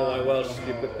bitch in the whole wide world. She's a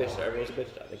big bitch, everyone's a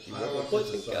bitch. I think you want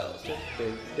boys and girls.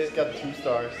 She's got 2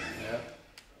 stars.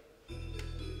 Yeah.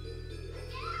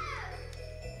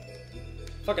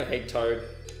 Fucking hate Toad.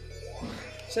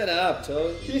 Shut up,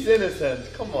 Toad. He's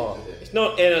innocent. Come on. He's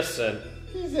not innocent.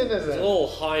 He's He's a innocent. little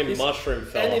high He's mushroom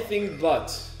fella. Anything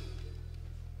but.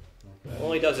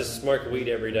 All he does is smoke weed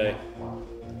every day.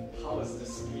 How is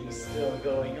this game still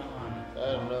going on? I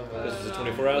don't know, man. This is a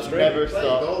 24-hour stream. Never Play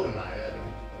stop. GoldenEye,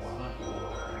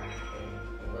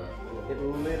 It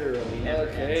literally never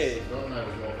ends. Okay. GoldenEye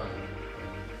was more fun.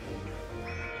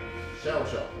 Shell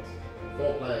Shock.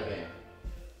 4-player game.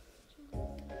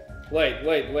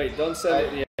 Wait. Don't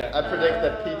send it yet. I predict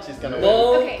that Peach is gonna win.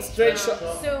 Long, Okay. straight shot.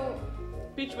 So,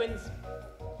 Peach wins.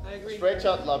 I agree. Straight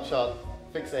shot, lob shot,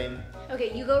 fix aim.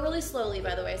 okay, you go really slowly,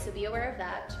 by the way, so be aware of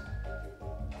that.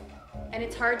 And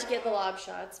it's hard to get the lob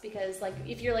shots because, like,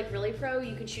 if you're like really pro,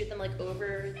 you can shoot them like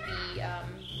over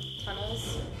the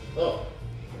tunnels. Oh.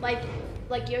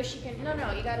 Like Yoshi can. No,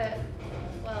 you gotta.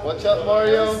 Well. Watch out,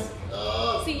 Mario.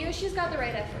 Oh. See, Yoshi's got the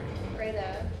right effort. Right.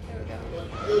 There we go.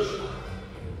 Yoshi.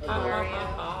 Mario.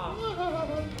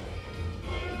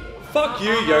 Fuck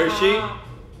you, Yoshi.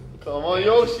 Come on,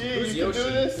 Yoshi. Who's You can do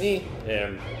Yoshi? this. Me.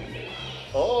 Him.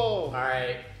 Oh,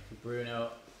 Alright, Bruno.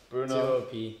 Bruno.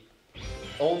 2 OP.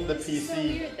 Own the This is so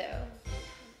PC. weird though.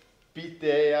 Beat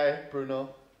the AI, Bruno.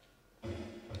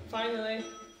 Finally.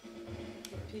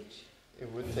 Peach.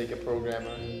 It would take a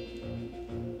programmer. You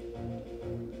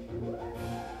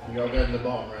gotta go in the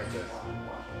bottom right there.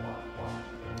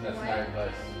 That's Why? my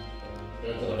place. Go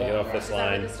to the Wanna bottom get off right. this Is that where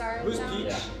line. the star Who's is now? Peach?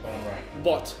 Yeah, bottom right.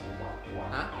 Bot.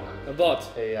 Huh? A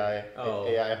bot. AI. Oh.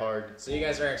 AI hard. So you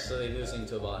guys are actually losing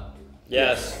to a bot.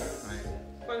 Yes.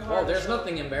 Right. Quite Well, hard. there's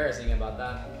nothing embarrassing about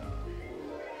that.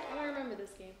 I don't remember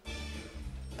this game.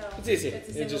 Oh, It's easy. It's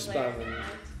a You single just player. spam them.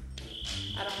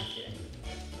 I don't have to do it.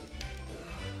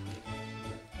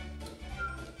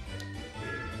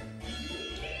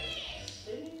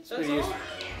 It's pretty useful.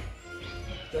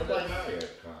 Don't play Mario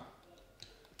Kart.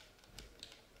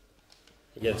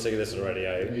 You get sick of this already,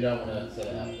 are you? You don't want to set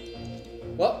it up.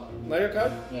 Mario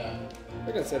Kart? Yeah.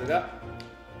 We can set it up.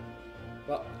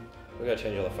 Well, We gotta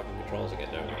change all the fucking controls again,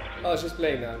 don't we? oh, she's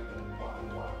playing now.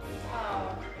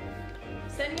 Oh.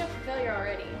 Setting up for failure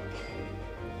already.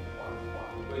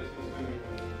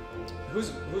 Who's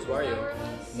Is that Wario? where it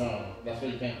was? No, that's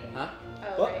what you can't. Huh?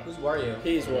 Oh, What? right. Who's Wario?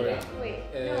 He's Wario. Wait,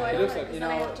 Uh, no, I it don't looks know, like- 'cause you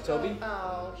then I know, have to Toby? Go,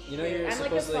 oh, You know you're I'm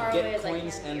supposed as to far like away get as I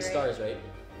coins can and be, right? stars, right?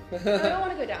 No, I don't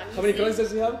want to go down. How many coins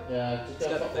does he have? Yeah, He's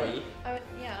just got 30.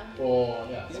 Yeah. Oh,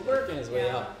 yeah. He's working his way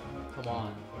Yeah. up. Come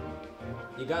on.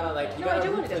 You gotta like, you No, I gotta do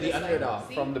root wanna for go the this way. underdog.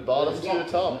 See? From the bottom to the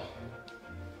top.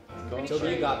 Pretty Toby, sure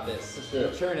you got this. Sure.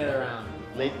 You turn it around.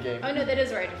 Late game. Oh no, that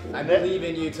is right. I believe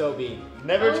in you, Toby.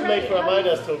 Never Oh, too right, late for a how-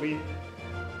 Midas, Toby.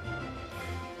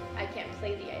 I can't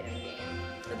play the item game.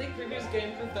 I think previous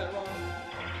game proved that wrong.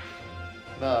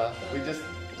 Nah, we just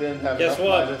didn't have Guess enough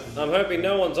what? Midas. I'm hoping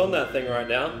no one's on that thing right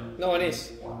now. No one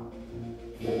is.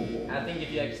 I think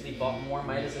if you actually bought more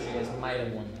Midases, you guys might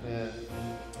have won. Yeah,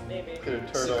 Maybe. could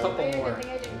have Just a turned couple Wait, more. I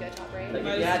think I didn't go top right. Like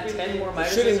Midas if you had is 10 more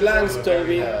Midases. Shooting you blanks, would've-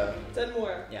 Toby. Yeah. 10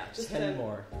 more. Yeah, Just 10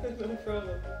 more. No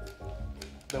problem.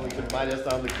 Then we could Midas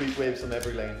down the creep waves on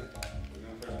every lane.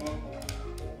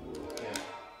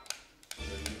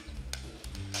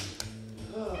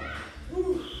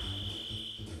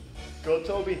 Go,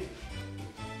 Toby.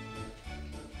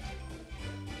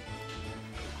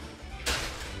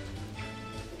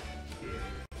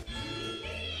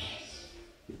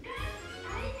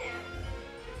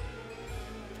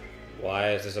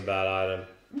 Why is this a bad item?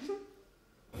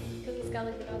 Because it's got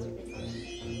like the Bowser face on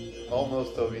it.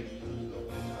 Almost, Toby.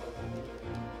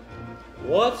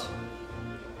 What?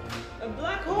 A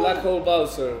black hole. Black hole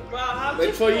Bowser. Wow, how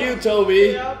Wait for difficult. you, Toby.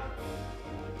 Yep.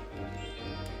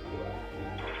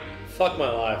 Fuck my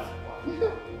life.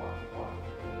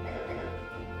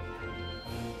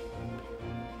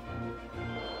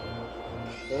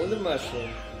 Hold the mushroom.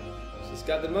 She's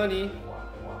got the money.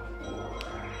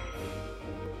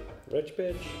 Rich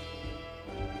bitch.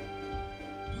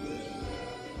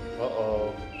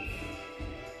 Uh-oh.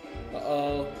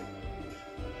 Uh-oh.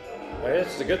 Hey,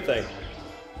 this is a good thing.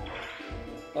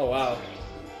 Oh, wow.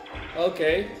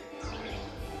 Okay.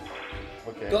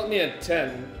 Okay. Got me a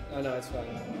 10. Oh, no, it's fine.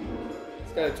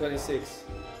 It's got a 26.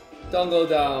 Don't go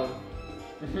down.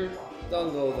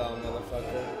 Don't go down,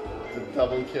 motherfucker. The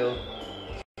double kill.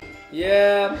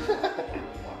 Yeah.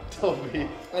 Toby.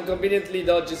 And conveniently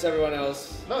dodges everyone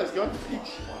else. No, it's going to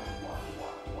Peach.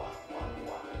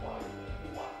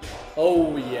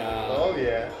 Oh, yeah. Oh,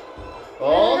 yeah.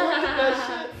 Oh, look at that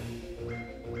shit.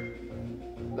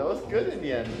 That was good in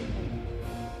the end.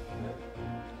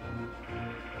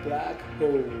 Black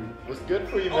hole. It was good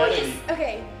for Oh, humanity. yes.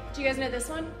 Okay. Do you guys know this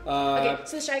one? Uh, Okay,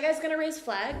 so the Shy Guy's gonna raise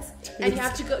flags, and you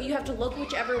have to go. You have to look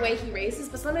whichever way he raises,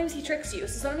 but sometimes he tricks you.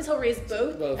 So sometimes he'll raise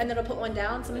both, Both. and then he'll put one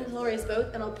down. Sometimes he'll raise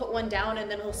both, and he'll put one down, and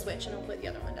then he'll switch, and he'll put the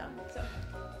other one down. So,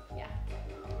 yeah.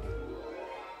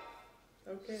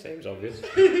 Okay. Seems obvious.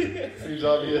 Seems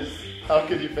obvious. How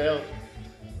could you fail?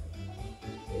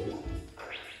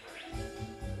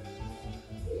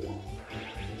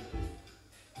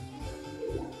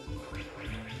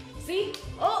 See?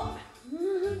 Oh.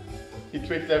 He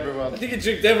tricked everyone. I think he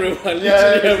tricked everyone.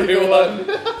 Yeah, Literally everyone.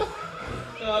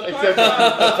 Except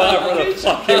Apart from the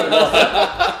fucking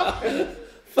one.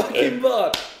 Fucking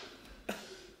bot.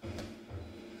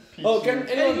 Oh, can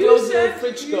anyone And you close the said,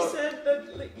 fridge you door? said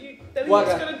that, like, that he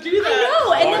Waka. was gonna do that. I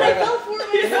know, and then I Waka. fell for it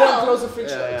Anyone myself. close the fridge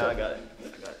door? got it.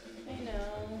 I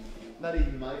know. Not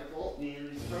even my fault, man.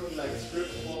 It's probably like script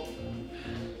fault.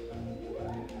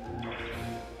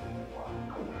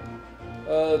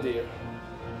 Oh dear.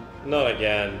 Not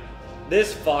again.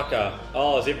 This fucker.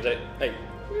 Oh, it's even. Hey.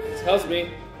 It helps me.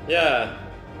 Yeah.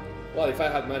 Well, if I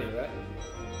had money, right?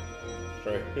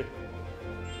 True.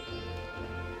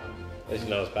 At least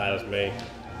you're not as bad as me.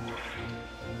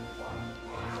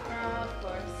 Of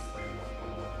course.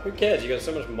 Who cares? You got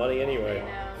so much money I anyway. know.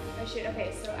 I should.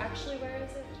 Okay, so actually, where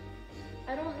is it?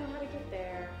 I don't know how to get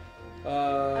there.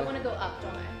 I want to go up,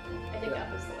 don't I? I think yeah.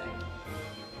 up is the way.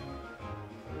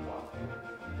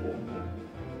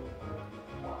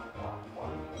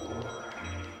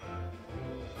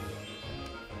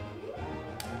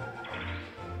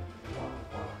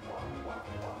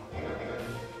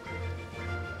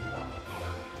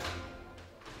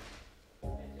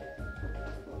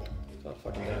 God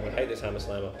fucking damn, I hate this hammer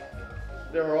slammer.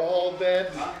 They're all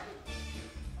dead.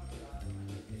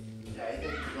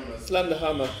 Slam the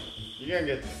hammer. You're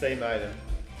gonna get the same item.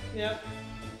 Yep.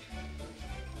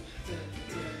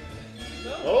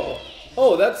 No. Oh!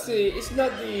 Oh, that's the. It's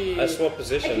not the. I swap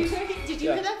positions. Did you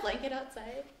Yeah. wear that blanket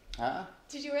outside? Huh?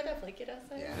 Did you wear that blanket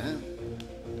outside?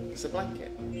 Yeah. It's a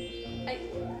blanket.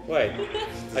 Wait,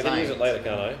 I can use it later,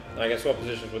 can't I? I can swap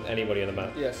positions with anybody in the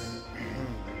map. Yes.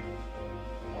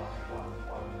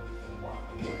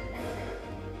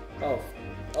 Oh.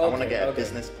 I want to Okay, get a okay.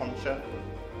 business poncho.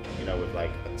 You know, with like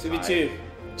a tie 2v2.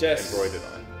 Jess. embroidered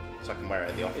on it, so I can wear it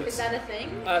at the office. Is that a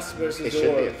thing? Us versus It the should be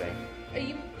a world. thing. Are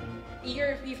you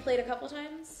you've played a couple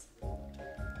times?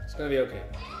 It's gonna be okay.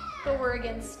 But we're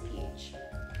against Peach.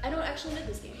 I don't actually know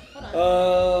this game.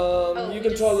 Hold on. You we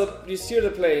control just- you steer the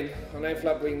plane on 9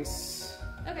 flap wings.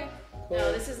 Okay. Cool.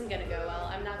 No, this isn't gonna go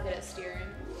well. I'm not good at steering.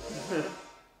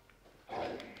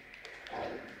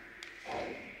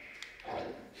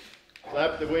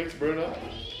 Flap the wings, Bruno.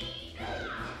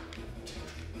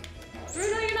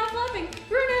 Bruno, you're not flapping.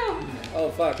 Bruno.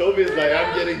 Oh fuck. Toby's like,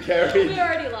 I'm getting carried. We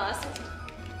already lost.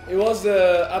 It was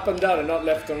up and down and not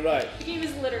left and right. The game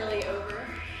is literally over.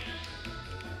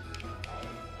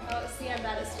 Oh, see, I'm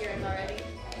bad at steering already.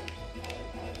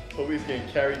 Toby's getting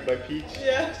carried by Peach.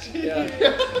 Yeah. Yeah.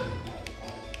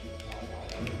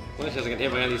 Well, she doesn't get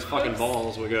hit by any of these fucking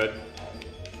balls, we're good.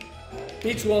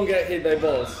 Peach won't get hit by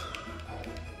balls.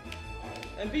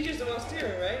 And Peach is the one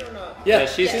steering, right? Or not? Yeah,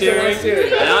 She's the one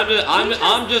steering, and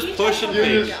I'm just Peach has pushing a You're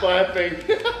good Peach. just job.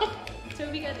 flapping.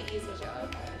 Toby got the easy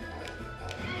job.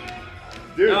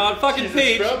 Dude, No, fucking she's a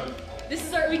Peach. scrub. This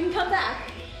is our. We can come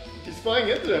back. She's flying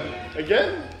into them.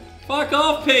 Again? Fuck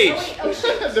off, Peach! Oh wait. Oh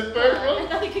shit. The first I one?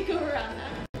 thought we could go around that.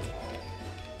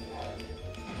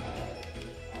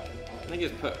 I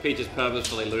think Peach is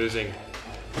purposefully losing.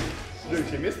 Dude,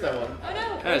 she missed that one. Oh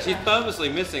no. Yeah, she's purposely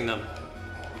missing them.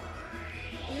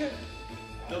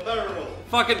 The barrel.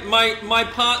 Fucking, my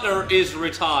partner is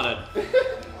retarded.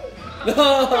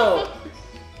 No!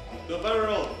 The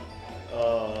barrel.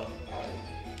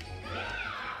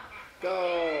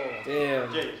 Go!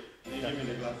 Damn. Jake, you give me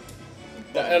the glass.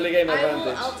 The early game I'll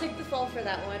advantage. take the fall for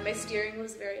that one. My steering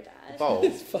was very bad. Bowl.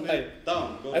 It's fine.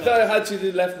 Down. Go I thought I had to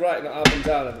do left, right, not up and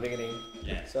down at the beginning.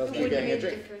 Yeah. So I was It like, wouldn't getting make a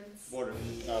drink? difference. Water.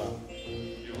 Oh.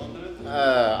 You wanted it?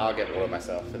 I'll get all of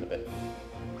myself in a bit.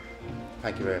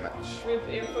 Thank you very much. With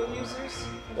earphone users.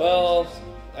 well,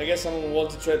 I guess someone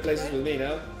wants to trade places with me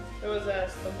now. There was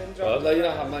something What? dropped Although you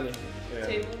don't have money. on the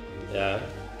table. Yeah.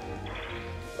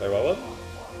 Wait, what?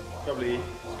 Probably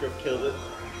script killed it.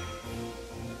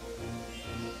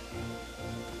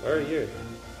 Where are you?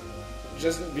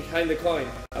 Just behind the coin.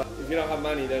 If you don't have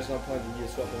money, there's no point in you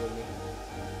swapping with me.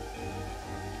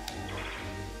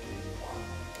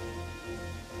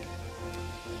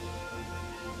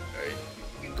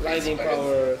 Lightning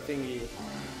power thingy.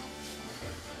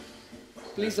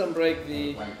 Please don't break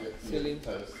the ceiling.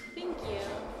 Thank you.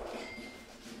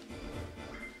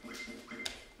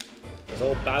 It's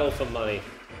all battle for money.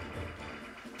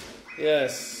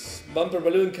 Yes, bumper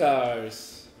balloon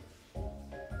cars.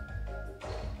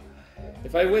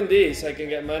 If I win these, I can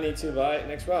get money to buy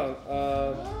next round.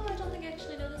 Oh, I don't think I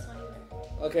actually know this one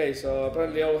either. Okay, so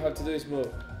apparently all we have to do is move.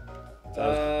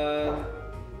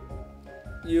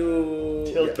 You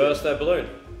Tilt burst that balloon.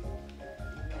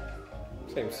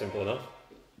 Seems simple enough.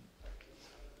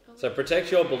 So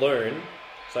protect your balloon.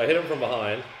 So hit him from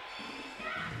behind.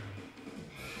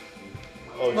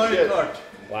 Oh Mario shit. Kart.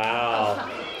 Wow.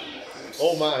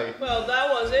 Oh my. Well, that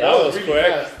was it. That was Really quick.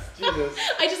 fast. Jesus.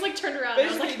 I just like turned around and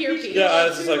I was like, Basically, here, Peach Peach. Yeah, I killed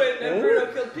was just two like, and then "Huh?"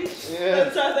 Bruno killed Peach. Yeah.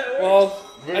 That's how that works. well,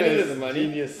 I Bruno needed is the money.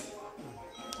 Genius.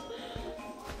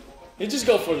 You just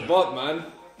go for the bot, man.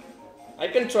 I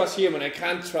can trust human, I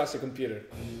can't trust a computer.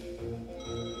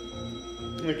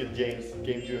 Look at James.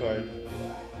 Game too hard.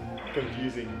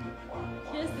 Confusing.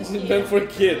 Yes, this Meant game for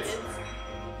kids.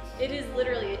 It is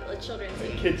literally a children's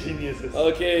game. Kid geniuses.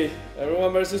 Okay,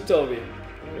 everyone versus Toby.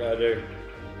 Yeah, dude.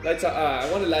 Lights out.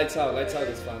 I want to lights out. Lights out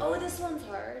is fun. Oh, this one's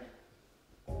hard.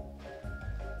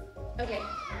 Okay,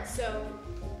 so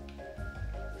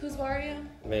who's Wario?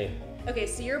 Me. Okay,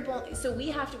 so you're so we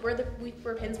have to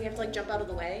we're pins. We have to like jump out of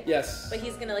the way. Yes. But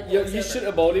he's gonna like. You, bowl us you over. shoot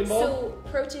a bowling ball. So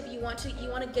pro tip: you want to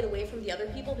get away from the other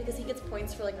people because he gets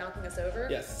points for like knocking us over.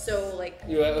 Yes. So like.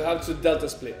 You have to delta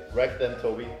split. Wreck them,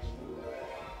 Toby.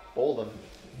 Bowl them.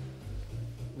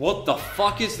 What the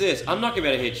fuck is this? I'm not gonna be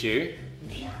able to hit you.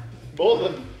 Bowl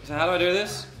them. So how do I do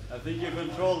this? I think you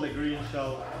control the green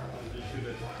shell and you shoot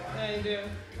it. Yeah, you do.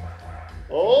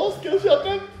 Oh, skill shot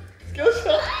them. Skill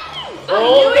shot. I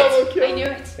Oh, knew double it! kill. I knew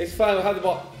it. It's fine. We'll have the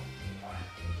ball.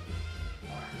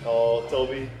 Oh,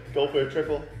 Toby, go for a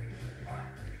triple.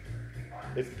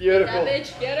 It's beautiful. That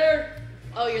bitch, get her!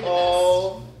 Oh, you're the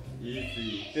Oh,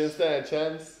 easy. Didn't stand a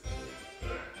chance.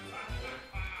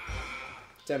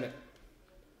 Damn it.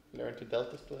 Learn to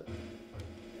delta split.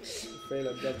 Fail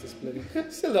at delta splitting.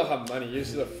 Still don't have money. You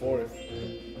still have fourth.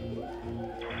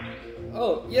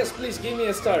 Oh, yes, please give me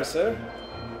a star, sir.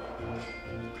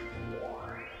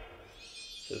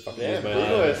 Yeah,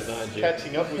 Bruno is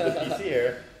catching up with the PC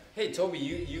here. Hey Toby,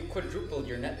 you quadrupled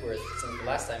your net worth since the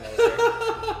last time I was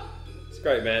there. It's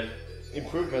great, man.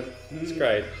 Improvement. It's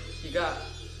great. You got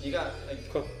like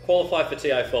Qualify for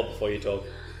TI4 before you talk.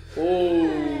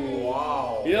 Oh,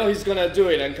 wow. you know he's gonna do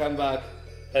it and come back.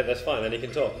 Hey, that's fine, then you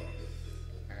can talk.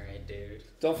 Alright, dude.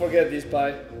 Don't forget this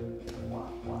pie.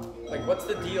 Like, what's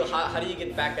the deal? How do you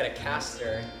get back at a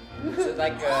caster? Is it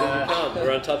like You can't,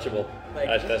 we're untouchable. Like-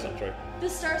 Actually, that's not true. The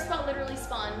star spot literally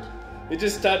spawned. You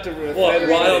just start to reflect. What,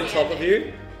 right on Yeah. top of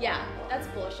you? Yeah, that's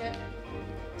bullshit.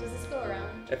 Does this go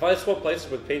around? If I swap places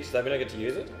with Peach, does that mean I get to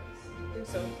use it? I think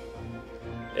so.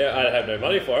 Yeah, I have no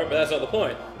money for it, but that's not the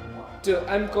point. Dude,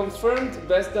 I'm confirmed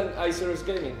best than Isurus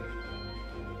Gaming.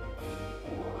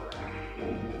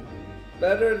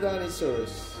 Better than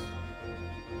Isurus.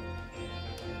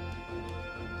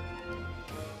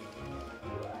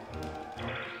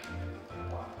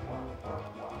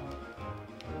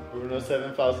 Bruno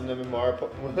 7000 MMR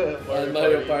And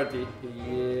Mario Party.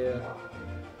 Yeah.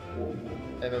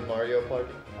 MM Mario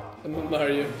Party.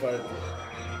 Mario Party.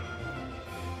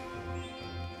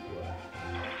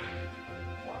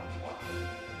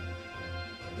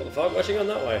 What the fuck? Why's she going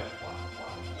that way?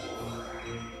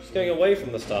 She's going away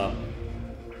from the star.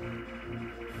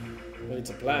 Well, it's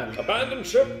a plan. Abandoned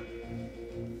ship!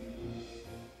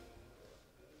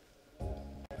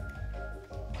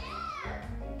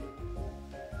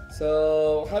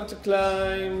 So, have to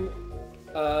climb.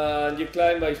 And you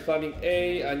climb by spamming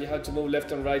A, and you have to move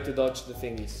left and right to dodge the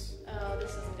thingies. Oh,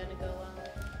 this isn't gonna go well.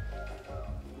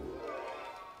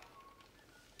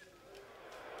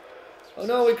 Oh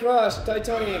no, we crashed!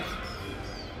 Titanic!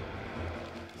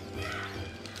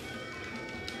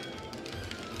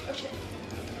 Oh shit.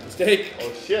 Mistake!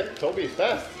 Oh shit, Toby is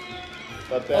fast.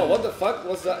 But then, Oh, what the fuck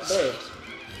was that there?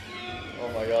 oh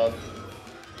my god.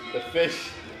 The fish.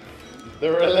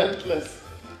 They're relentless.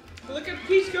 Look at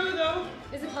Peach go though.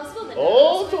 Is it possible that?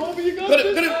 Oh, Toby, you got Got it,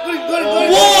 this. got it, got it, got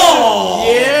it!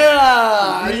 Whoa!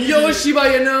 Yeah! Yoshi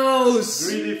by your nose!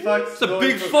 Greedy fucks. It's a going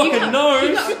big for- fucking He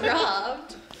nose! got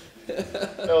robbed.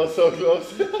 That was so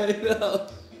close. I know.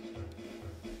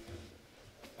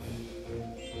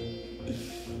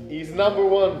 He's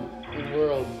 #1 in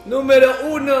world. Numero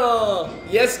uno!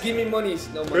 Yes, give me monies.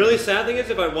 No money. Really sad thing is,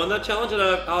 if I won that challenge,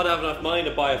 I would have enough money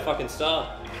to buy a fucking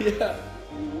star. Yeah.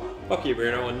 Fuck you,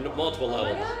 Bruno, on multiple Oh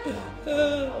my levels.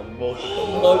 god. On multiple.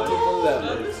 Multiple Not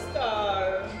levels. the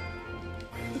star.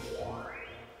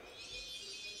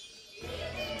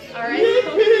 Alright.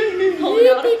 Holding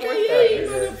out a fourth place.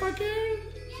 Motherfucker!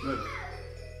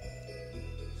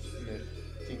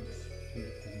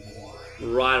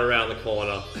 Right around the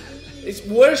corner. It's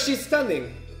where she's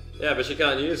standing. Yeah, but she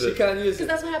can't use She it. can't use Because it.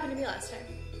 that's what happened to me last time.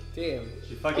 Damn.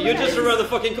 She fucking You're just around the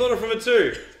fucking corner from it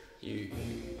too.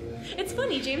 It's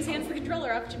funny, James hands the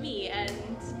controller off to me and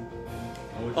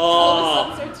Oh,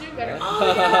 all of a sudden starts doing better.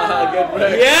 Get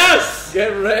wrecked. yes! Get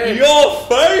wrecked. Your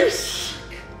face!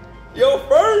 Your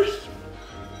face!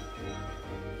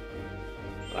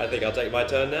 I think I'll take my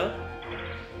turn now.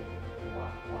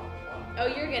 Oh,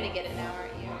 you're gonna get it now,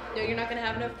 aren't you? No, you're not gonna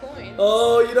have enough coins.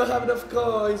 Oh, you don't have enough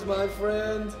coins, my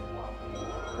friend.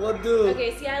 What do?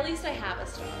 Okay, see, at least I have a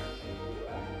star.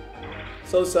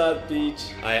 So sad, Peach.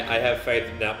 I have faith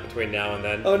now between now and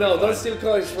then. Oh no, Fine. don't steal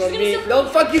coins from gonna me. steal Don't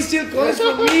fucking steal coins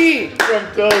from me! From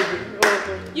Toby.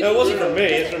 You No, it can wasn't do from me,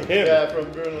 it. it's from him. Yeah,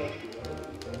 from Bruno.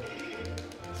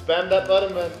 Spam that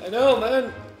button, man. I know,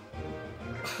 man.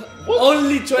 What?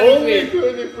 Only Only 23.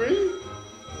 23?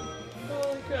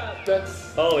 Holy crap.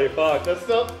 That's Holy fuck.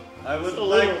 not. I would So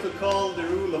like little. to call the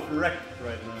rule of wreck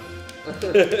right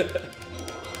now.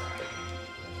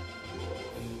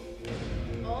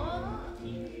 Oh,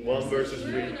 1 versus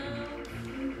 3.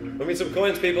 Let me some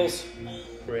coins, peoples.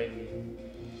 Crane.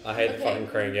 I hate the Okay. fucking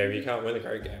crane game. You can't win the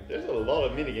crane game. There's a lot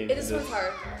of minigames. it is in so this.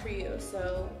 hard for you,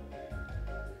 so.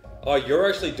 Oh, you're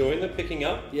actually doing the picking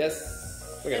up?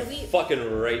 Yes. We're gonna And we-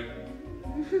 fucking rape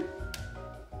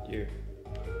you.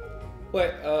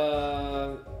 Wait,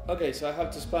 okay, so I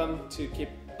have to spam to keep.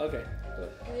 Okay.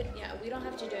 We don't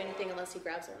have to do anything unless he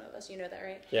grabs one of us. You know that,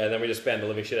 right? Yeah, and then we just spam the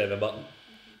living shit out of a button.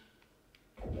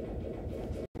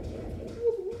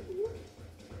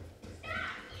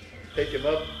 Pick him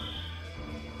up.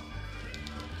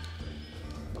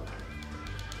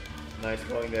 Nice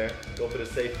going there. Go for the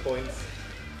safe points.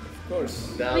 Of course.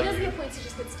 Down. He doesn't get points, he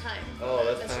just gets time. Oh,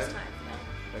 that's just time? time.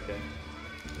 Yeah. Okay.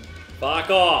 Fuck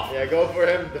off! Yeah, go for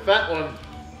him. The fat one.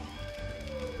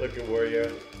 Look at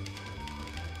Warrior.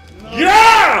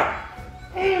 Yeah!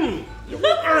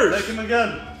 Take him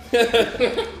again.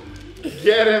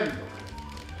 Get him!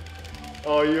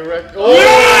 Oh, you wrecked. Oh!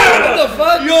 What the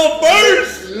fuck? Your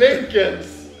burst!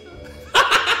 Lincolns!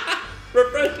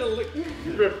 Refresh the link.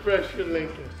 Refresh your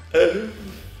Lincoln.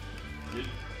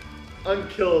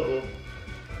 Unkillable.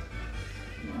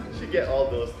 You should get all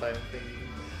those time things.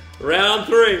 Round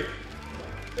 3.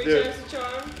 Big Dude. chance to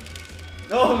charm.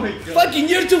 Oh my god. Fucking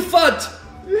you're too fat!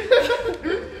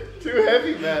 Too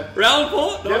heavy, man. Round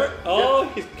 4? No. Yep,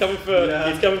 Oh, he's coming for Yeah.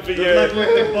 he's coming for Don't you.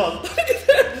 like the bump.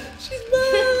 She's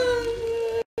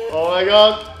mad! Oh my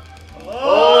god. Oh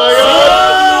my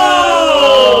god.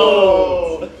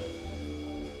 Oh!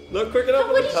 Look quick enough.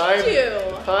 What did Time. you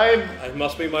do? Time. It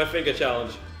must be my finger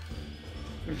challenge.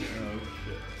 Oh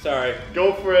shit. Sorry.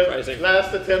 Go for it. Rising.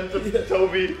 Last attempt of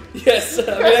Toby. Yes, I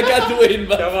mean I got to win,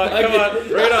 but Come on, fuck come it. on.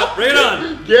 Bring it on, bring it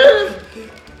on. Get him.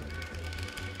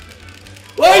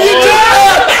 What are you doing?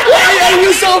 Why are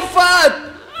you so fat?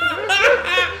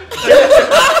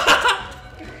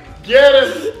 Get him.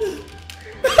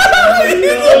 He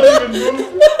doesn't even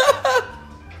move.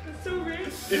 That's so weird.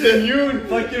 It's immune.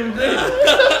 Fucking rigged.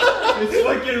 It's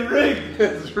fucking rigged.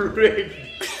 It's rigged.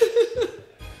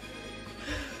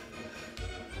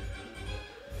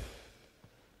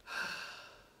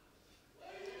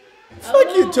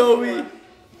 Fuck you, Toby.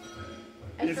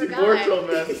 I He's forgot. immortal,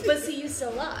 man. But see, you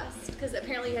still lost because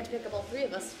apparently you had to pick up all 3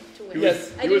 of us to win.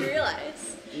 Yes, I he didn't was-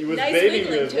 realize. He was Nice baiting you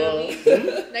wiggling, as well.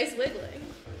 Toby. Nice wiggling.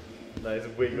 Nice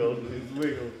wiggle. It's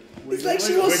wiggle. It's like she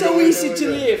wiggle, was so wiggle, easy to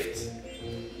wiggle.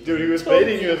 lift. Dude, he was Toby.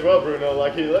 baiting you as well, Bruno.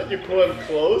 Like, he let you pull him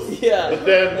close. Yeah. But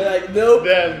then, Like, nope.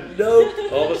 then, Nope.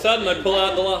 All of a sudden, I pull out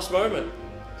at the last moment.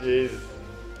 jeez.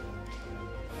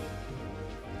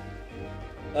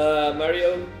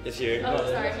 Mario. It's you. Oh,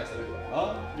 sorry.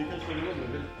 Ja, vi kan köra om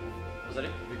du vill. Vad sa du?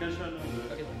 Vi kan köra om du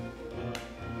vill. Okej.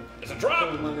 It's a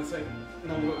drop. Man är säng.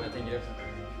 Någon gång. Jag tänker också.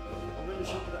 Ja, men du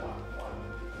köper det.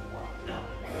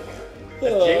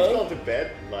 Has James gone to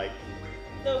bed? Like,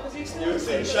 No, because he's still He was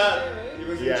in right? chat. He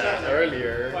was in yeah, chat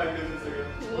earlier. 5 minutes ago.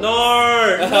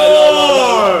 No!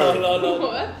 No, no.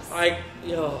 Whoops.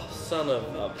 Oh, son of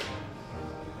a.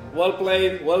 Well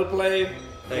played, well played.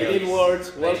 Thank Within you.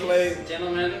 words, well Ladies, played.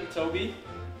 Gentlemen, Toby,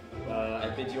 I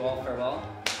bid you all farewell.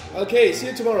 Okay, see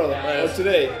you tomorrow or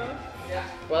today.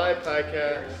 Bye,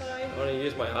 podcast. Bye. I want to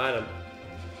use my item.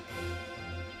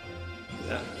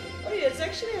 Yeah. Oh yeah, it's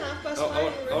actually 5:30 Oh, I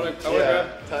want already. to grab.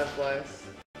 Time flies.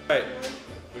 Right.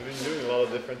 We've been doing a lot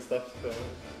of different stuff, so.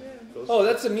 Those- Oh,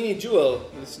 that's a mini jewel.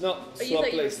 It's not Oh, you swap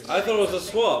thought you were- places. I thought it was a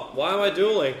swap. Why am I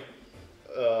dueling?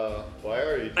 Why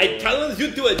are you? I doing- challenge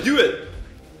you to a duel.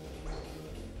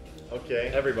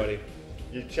 Okay. Everybody,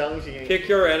 You challenging. kick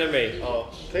your enemy. Oh,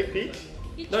 take Peach?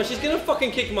 No, she's gonna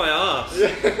fucking kick my ass.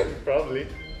 Yeah, probably.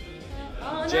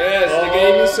 Oh, no. Jess, the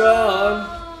game is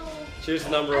on. Choose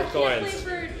the number I of can't play coins.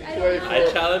 for, I Play don't for- know.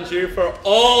 I challenge you for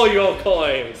all your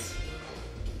coins.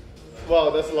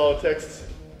 Wow, that's a lot of text.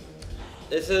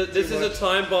 This is a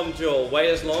time bomb duel. Wait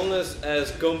as long as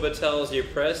Goomba tells you.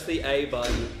 Press the A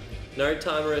button. No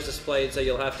timer is displayed, so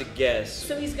you'll have to guess.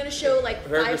 So he's gonna show like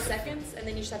Whoever- 5 seconds, and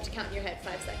then you just have to count in your head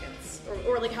 5 seconds,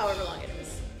 or like however long it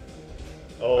is.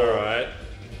 Oh, All right,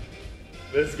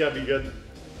 this is gonna be good.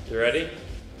 you ready?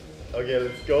 Okay,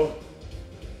 let's go.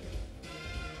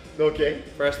 Okay.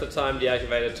 Press the time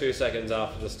deactivated 2 seconds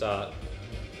after the start.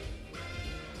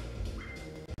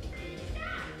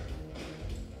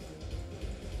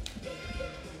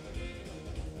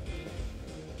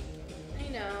 I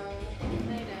know.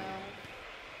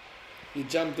 You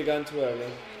jumped the gun too early. I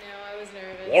know. I was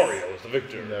nervous. Wario is the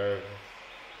victor. Nerve.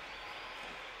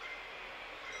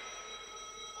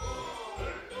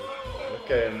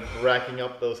 Okay, I'm racking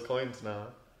up those coins now.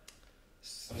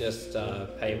 It's just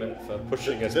payment for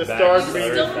pushing us The back. star You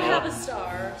dream. still don't have a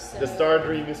star. So. The star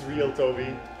dream is real, Toby.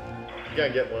 You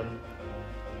can't get one.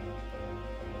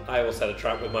 I will set a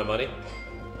trap with my money.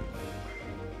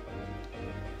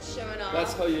 Showing off.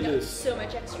 That's how you lose. So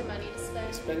much extra money to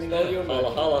spend. Spending all your Holla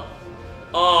money. holla.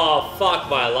 Oh, fuck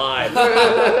my life.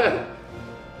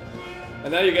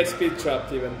 And now you get speed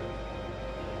trapped even.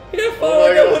 Yeah, Oh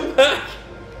my finally God. one back.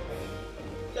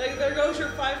 Like, there goes your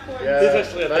 5 points. Yeah. This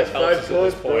actually, I nice think, helps us at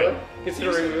this 5 point. points,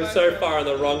 Considering we were so far on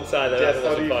the wrong side that Jess, it how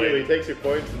wasn't do you feel? funny. He takes your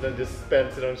points and then just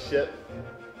spends it on shit.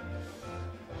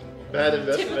 Bad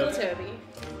Typical investment. Toby.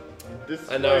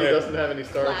 This I know money him. doesn't have any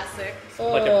stars. Classic.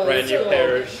 Like Oh, a brand new that's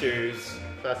pair all. of shoes.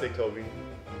 Classic Toby.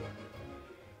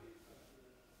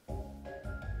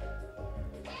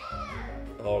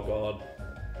 Oh god.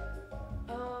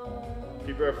 Oh.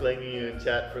 People are flaming you in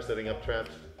chat for setting up traps.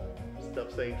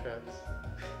 Stop saying traps.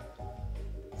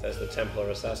 Says the Templar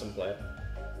Assassin player.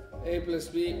 A plus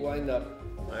B, wind up.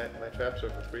 My traps are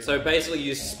for free. So basically,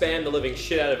 you spam the living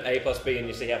shit out of A plus B, and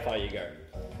you see how far you go.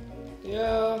 Yeah.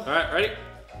 All right, ready?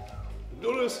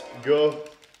 Do this. Go.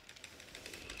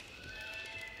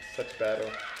 Such battle.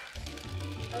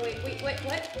 Oh wait,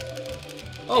 what?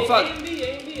 Oh fuck. A and B,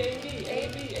 A and B, A and B, A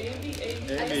and B, A and B, A and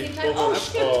B. At the Amy, same time. Oh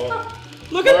shit! oh.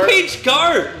 Look at Peach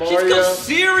go! She's Mario. got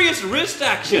serious wrist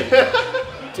action.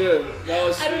 Dude, that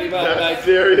was really bad. That's Like,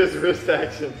 serious wrist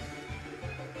action.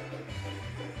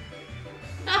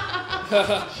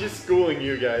 She's schooling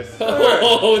you guys.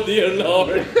 oh dear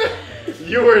lord.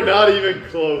 You were not even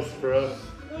close, bro.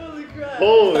 Holy crap.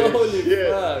 Holy shit.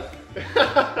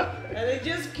 fuck. And it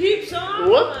just keeps on.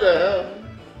 What the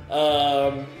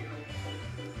hell?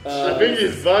 I think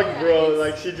he's bugged, bro.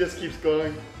 Like, she just keeps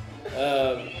going.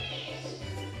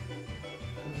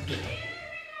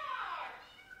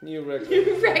 New record.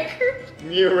 New record.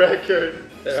 New record.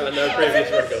 There are no Why previous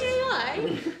is it records.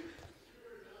 AI?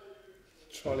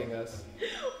 Trolling us.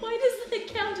 Why does that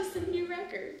count as a new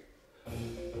record?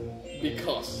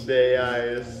 Because. The AI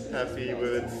is happy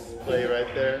with its play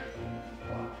right there.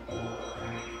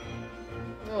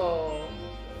 Oh.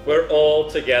 We're all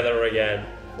together again.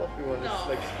 Fluffy one is No.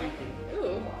 like squeaking.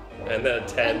 Ooh. And then a I'm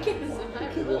 10. getting some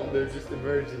high roll. They're just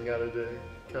emerging out of the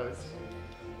couch.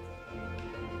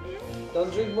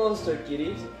 Don't drink Monster,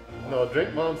 kitties. No,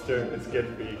 drink Monster. It's good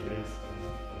for you, kitties.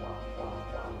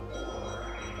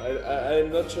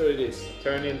 I'm not sure it is.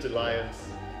 Turn into lions.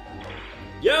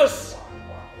 Yes!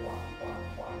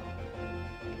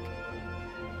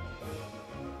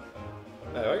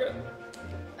 Oh, okay.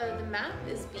 The map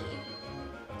is B.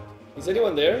 Is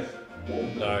anyone there?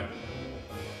 No.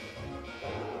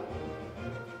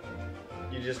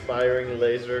 You just firing a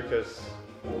laser because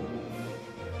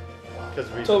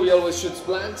we. Toby always shoots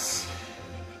blanks.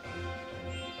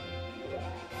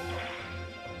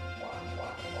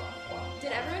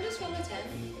 Did everyone just roll a 10?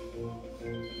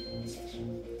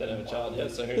 Don't have a child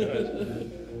yet, so who knows?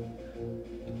 Dude.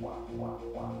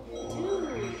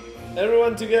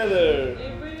 Everyone together.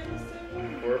 Everybody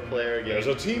understand? 4-player game. There's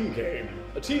a team game.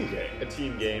 A team game. A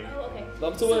team game. Oh, okay.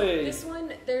 Bumped So away. this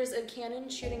one, there's a cannon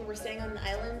shooting. We're staying on an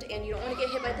island, and you don't want to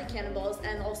get hit by the cannonballs.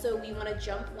 And also, we want to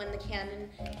jump when the cannon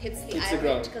hits the Hits the island,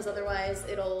 ground. because otherwise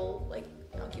it'll like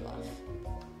knock you off.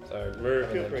 So I move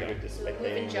feel and pretty then good jump. just So move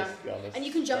spectating and this, jump, to be honest. and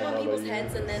you can jump I on don't know people's about you.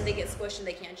 heads, and then they get squished and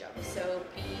they can't jump. So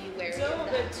be wary It's a little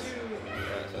of bit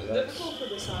that. too difficult for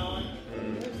this hour.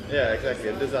 Yeah, exactly.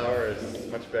 At this hour, it's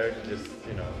much better to just,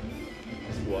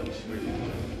 just watch.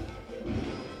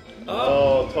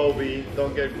 Oh, Toby,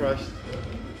 don't get crushed.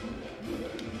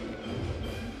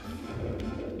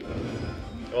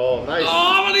 Oh, nice. Oh,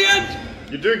 I'm on the edge!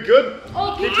 You're doing good.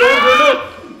 Oh, Keep going,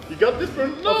 Bruno. You got this,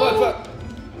 Bruno. Oh fuck, fuck.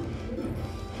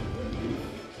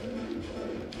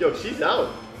 Yo, she's out.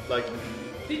 Like,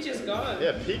 Peach is gone.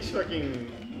 yeah, Peach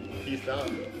fucking peaced out.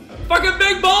 Fucking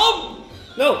big bomb!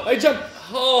 No, I jumped.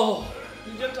 Oh,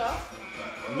 You jumped off?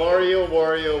 Mario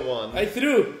Wario won. I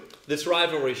threw. This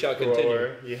rivalry shall continue.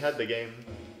 Thrower. You had the game.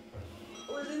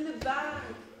 It was in the bag.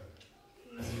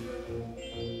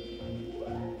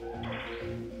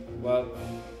 Well,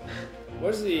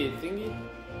 where's the thingy?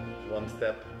 One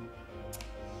step.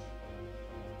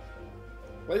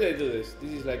 Why did I do this?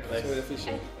 This is like Nice. so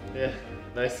inefficient. Yeah,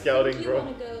 nice scouting, You bro.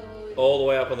 want to go? All the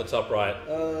way up on the top right.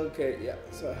 Okay, yeah.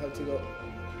 So I have to go.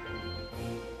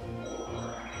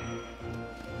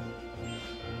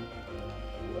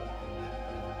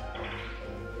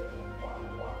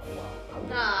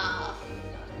 Ah.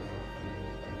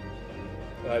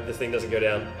 I hope this thing doesn't go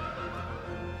down.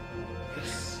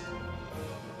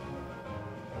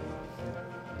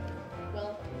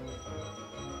 Well,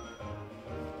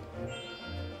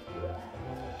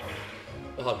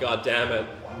 Oh, god damn it.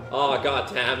 Oh,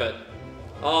 god damn it.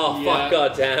 Oh, Yeah. fuck,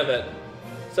 god damn it.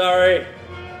 Sorry.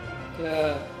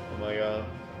 Yeah. Oh my god.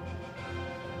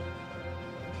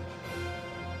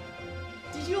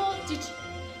 did you all? Did you,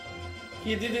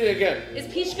 He did it again.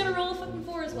 is Peach gonna roll a fucking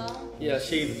 4 as well? Yes.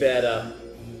 She better.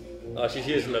 Oh, she's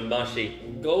using a mushy.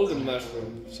 Golden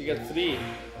mushroom. She got 3.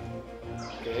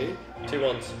 Okay. 2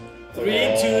 ones. 3,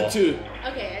 Oh. 2, 2.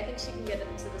 Okay, I think she can get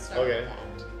into the start Okay. of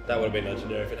that. That would have been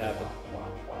legendary if it happened.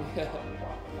 Yeah.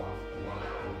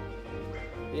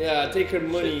 Yeah, take her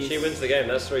money. She wins the game,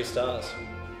 that's 3 stars.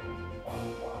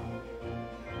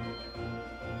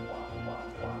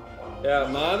 Yeah,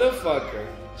 Motherfucker.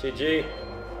 GG.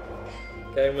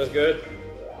 Game was good.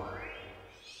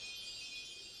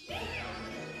 3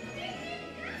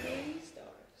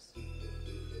 stars.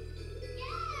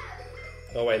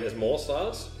 Oh wait, there's more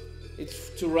stars? It's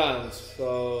 2 rounds,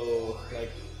 so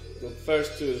like the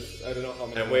first 2 is I don't know how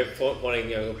many. And we're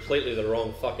pointing completely the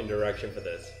wrong fucking direction for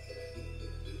this.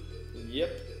 Yep.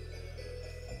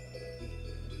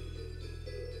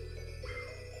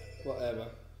 Whatever.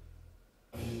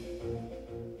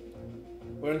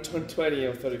 We're on turn 20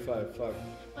 of 35. Fuck.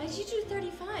 Why did you do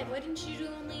 35? Why didn't you do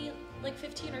only like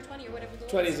 15 or 20 or whatever the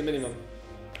 20 is the minimum.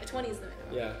 20 is the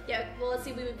minimum. Yeah. Yeah, well, let's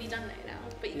see, we would be done right now.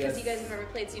 But because you guys have never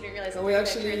played, so you didn't realize Can that we 35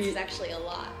 actually- turns is actually a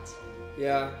lot.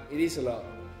 Yeah, it is a lot.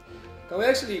 Can we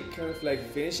actually kind of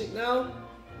like finish it now?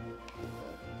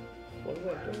 What am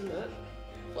I doing that?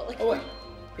 Well, like, Oh wait,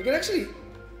 you can actually.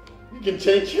 You can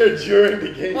change your during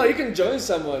the game. Oh, you can join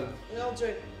someone. And I'll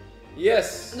join.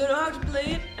 Yes. I don't know how to play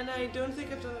it, and I don't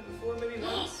think I've done it before. Maybe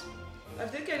once. I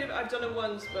think I've done it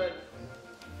once, but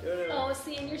don't know. oh,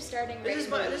 see, and you're starting right This is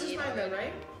in the mine. This is lead mine then,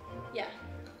 right? Yeah.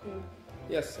 Cool.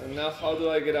 Yes. And now, how do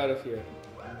I get out of here?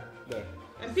 There.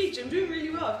 And Peach, I'm doing really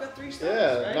well. I've got 3 stars.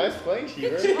 Yeah, right? nice playing,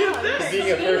 Shiver. Good job.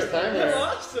 Being a first You're timer.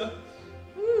 awesome.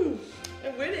 Woo!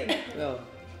 I'm winning. No.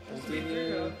 That's a big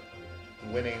Continue. Virgo.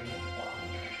 Winning.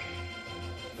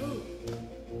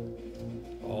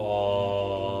 Ooh.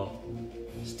 Oh.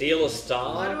 Steal a How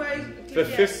star? do I For click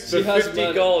yes? 50, She has 50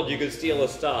 money. gold, you could steal a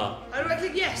star. How do I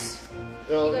click yes?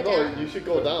 No, You go no, down. you should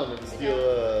go down and steal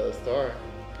a star.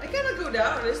 I cannot go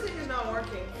down. This thing is not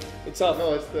working. It's off.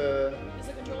 No, it's the. Is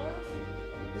the controller off?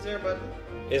 Is there a button?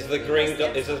 Is the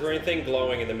green thing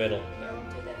glowing in the middle? No,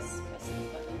 do this. Press the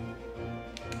button.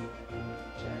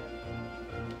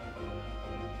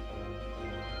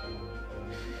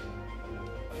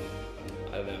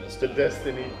 I don't know. It's The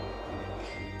destiny.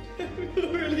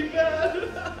 Really bad.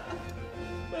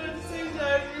 But at the same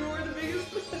time, you were the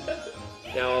biggest.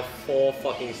 now a 4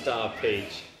 fucking star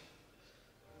Peach.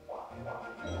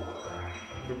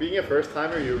 For being a first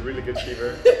timer, you're a really good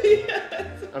Shiver.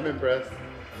 I'm impressed.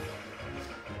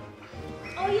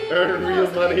 Oh yeah. Earn no, real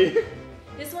it's money. okay.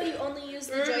 This one you only use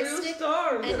the Earn real joystick,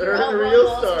 stars. and Earn you're all real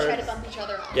walls and try to stars. bump each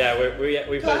other off. Yeah,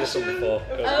 we played this one Caution. before.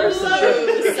 Oh,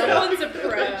 someone's a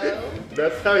pro.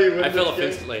 That's how you win I fell this off game.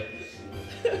 instantly.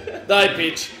 Die,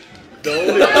 Peach.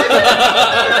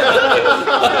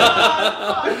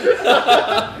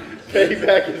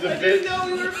 Payback is a I didn't bitch. know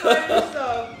we were playing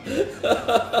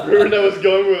stuff. Bruna was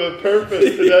going with a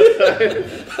purpose to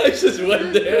that side. I just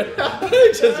went there.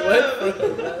 I just went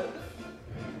for it.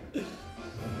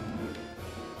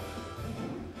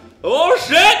 Oh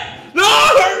shit! No!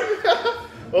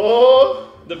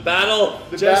 Oh! The battle.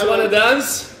 The Just battle. wanna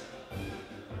dance?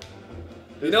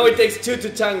 You know it takes 2 to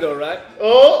tango, right?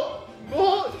 Oh!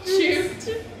 Oh!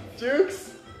 Shoot.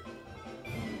 Jukes!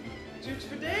 Shoots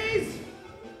for days.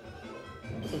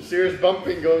 Some serious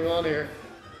bumping going on here.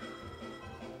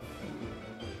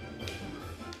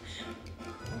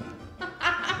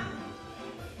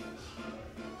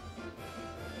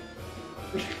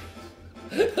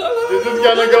 This is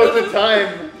gonna go to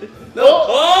time. No.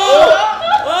 Oh!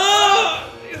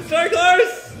 Oh! It's so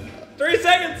close! 3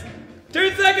 seconds!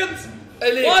 2 seconds!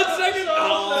 Ellie. 1 second!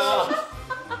 Oh!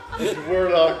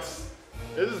 Warlocks.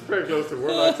 This is pretty close to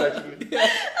Warlocks actually.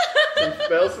 Some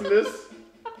spells in this.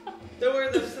 Don't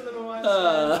worry, there's still number 1.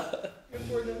 Good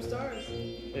for them stars.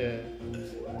 Yeah.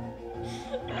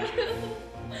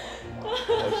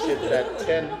 Oh shit, that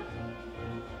 10.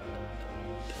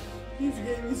 This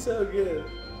game is so good.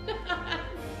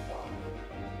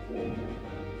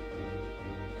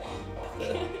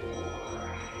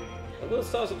 I've got the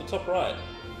stars at the top right.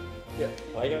 Yeah.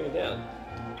 Why are you going down?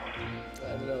 I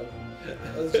don't know.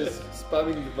 I was just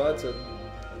spamming the button.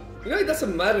 You know, it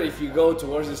doesn't matter if you go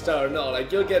towards the star or not.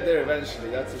 Like, you'll get there eventually.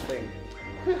 That's the thing.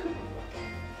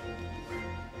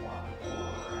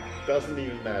 Doesn't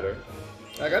even matter.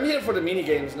 Like, I'm here for the mini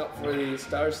games, not for the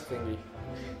stars thingy.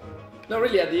 No,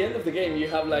 really, at the end of the game, you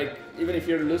have like, even if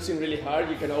you're losing really hard,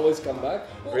 you can always come back.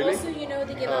 Well, Really? also, you know,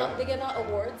 they give out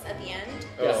awards at the end.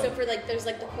 Oh. So for like, there's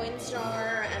like the coin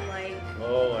star and like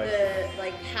Oh, I the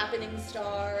like happening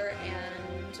star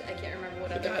and I can't remember what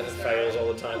The other guy that ones there fails are.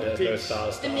 all the time and has no Peach.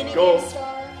 stars. The mini Go. game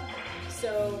star.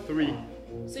 So 3.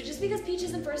 just because Peach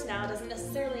isn't first now doesn't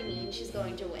necessarily mean she's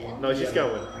going to win. No, she's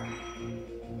gonna win.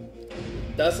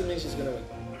 Doesn't mean she's gonna win.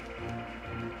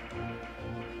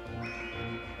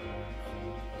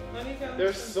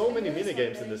 There's so many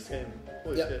minigames in this game.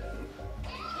 Holy Yeah. shit.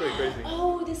 It's pretty crazy.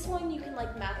 Oh, this one you can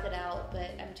like math it out, but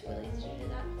I'm too lazy to do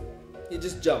that. You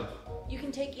just jump. You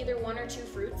can take either 1 or 2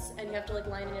 fruits and you have to like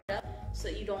line it up so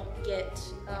that you don't get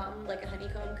like a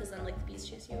honeycomb because then like the bees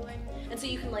chase you away. And so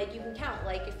you can count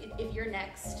like if you're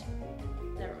next.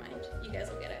 Never mind, you guys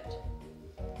will get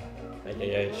it.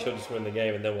 Yeah, she'll just win the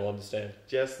game and then we'll understand.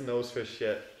 Jess knows her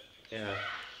shit. Yeah.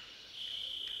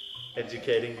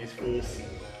 Educating these fools.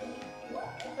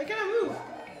 I cannot move.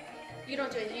 You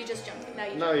don't do it, you just jump. Now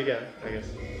you Now jump. you can, I guess.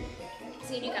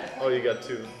 See, and you got it. Oh, you got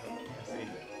 2.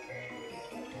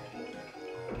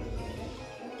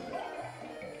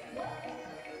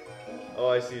 Oh,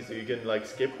 I see. So you can like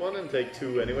skip one and take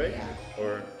 2 anyway, Yeah.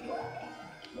 or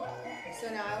So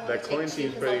now I want That to coin take 2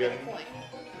 seems because pretty I'll get a coin.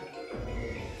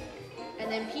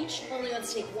 And then Peach only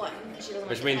wants to take 1 because she doesn't want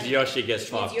Which to means take Yoshi gets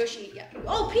Which means fucked. Yoshi, yeah.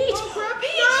 Oh, Peach! Oh crap!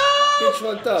 Peach! Peach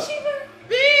fucked up.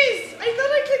 Bees! I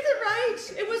thought I clicked it right.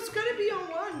 It was gonna be on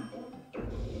 1.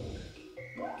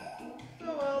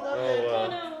 Oh well, not oh good. well,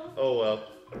 no. oh well.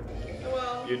 Oh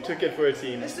well. You took it for a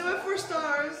team. I still have 4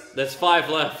 stars. There's 5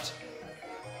 left.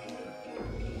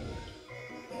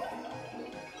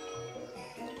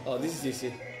 Oh, this is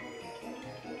easy.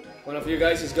 One of you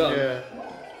guys is gone. Yeah.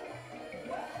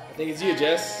 I think it's you,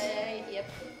 Jess. Yep,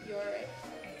 you're right.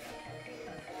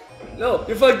 No,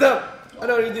 you fucked up. I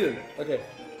know you didn't. Okay.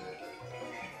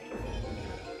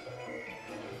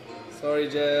 Sorry,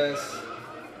 Jess.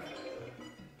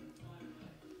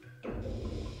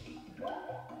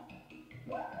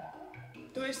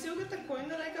 Do I still get the coin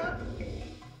that I got?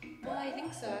 Well, I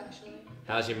think so, actually.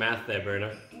 How's your math there,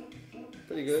 Bruno?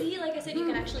 Pretty good. See, like I said, you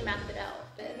can actually map it out.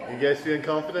 But You guys feeling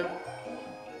confident?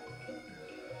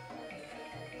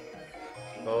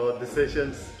 Oh,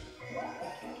 decisions.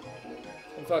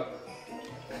 I'm fucked.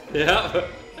 Yeah.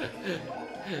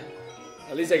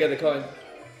 At least I get the coin.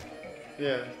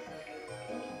 Yeah.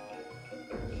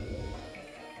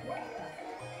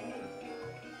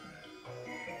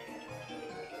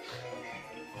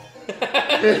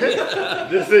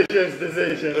 Decisions.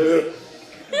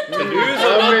 To lose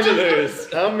or not to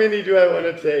lose? How many do I want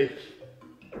to take?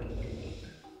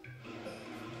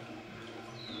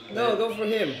 No, go for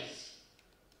him.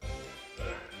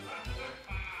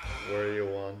 Where are you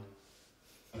on?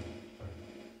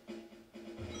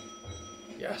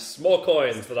 Yes, more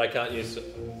coins that I can't use. so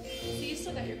you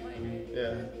still got your coin, right?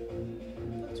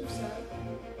 Yeah. Not too sad.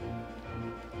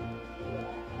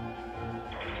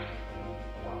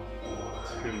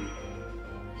 Two.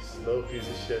 Slow piece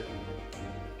of shit.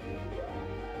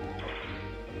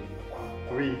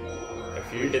 3.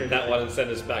 If you hit that one and send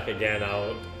us back again,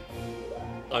 I'm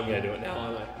gonna do it now,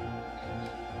 aren't I?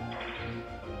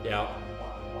 Yeah.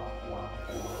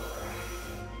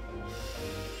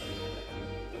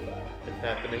 It's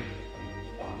happening.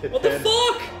 The What 10. the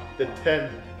fuck? The 10.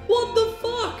 What the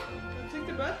fuck? Click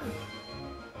the button.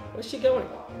 Where's she going?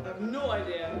 I have no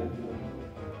idea.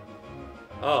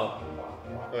 Oh.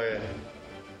 Oh yeah.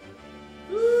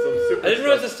 Some super I didn't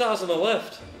realize the stuff. stars on the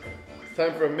left. It's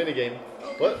time for a minigame.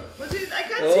 What? What's it? I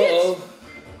can't see it. Uh-oh.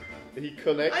 He It's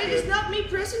collected. not me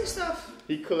pressing stuff.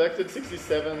 He collected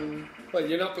 67 What,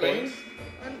 you're not playing? coins.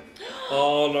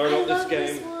 Oh no, I not this love game.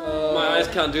 this one. My eyes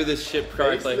can't do this shit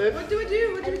correctly. Facelift. What do we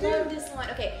do? What do I we love do? this one.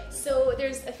 Okay, so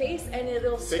there's a face and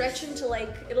it'll stretch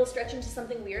into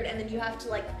something weird, and then you have to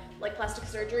like plastic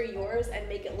surgery yours and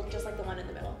make it look just like the one in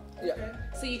the middle. Yeah.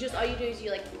 Okay. So all you do is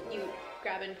you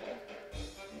grab and pull.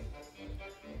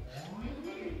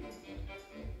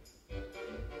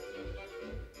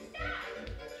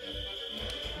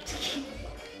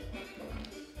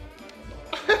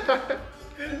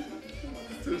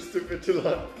 Too stupid to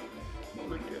laugh.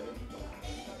 Look at him.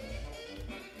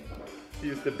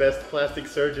 He's the best plastic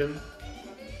surgeon.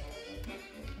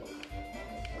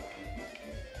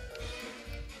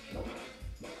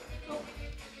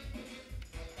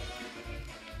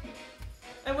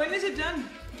 And when is it done?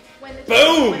 When the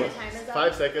Boom! When the time is up.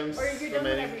 5 seconds Or you're done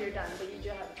remaining. whenever you're done, but you do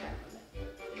have a time limit.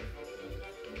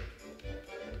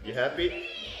 You happy?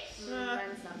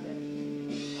 Mine's not good.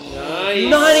 Nice.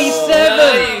 97!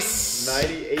 Nice.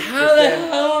 98%. How the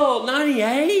hell?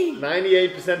 98?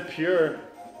 98% pure.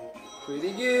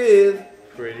 Pretty good.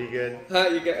 Pretty good. Ha,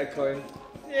 you get a coin.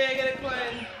 Yeah, I get a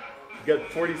coin. You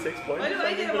got 46 points. Why do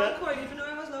I get for one that? coin even though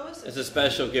I was lowest? It's a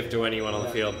special gift to anyone on the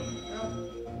field.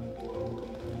 Oh.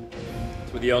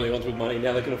 We're the only ones with money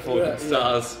now that can afford Yeah,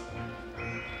 stars.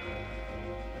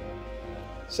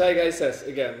 Shy Guy says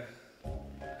again. Oh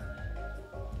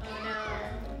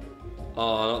no.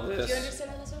 Oh, not Do you this.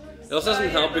 understand how this one works? It also doesn't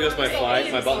yeah, help because my it's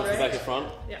buttons are right? back and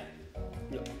front. Yeah.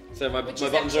 So my Which is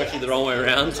buttons are actually actually the wrong way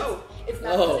around. Oh. It's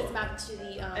mapped, Oh. it's mapped to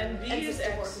the And B is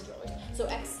N64 X. controllers. So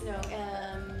X, no,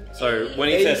 So A, when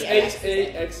he A, says X is A,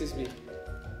 A. X is B.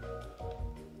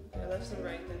 Yeah, left and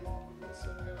right then. So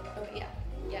we're going- Oh yeah,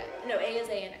 yeah. No, A is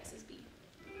A and X is B.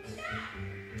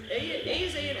 A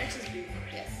is A and X is B.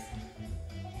 Yes.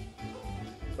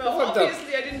 Well, Fucked up.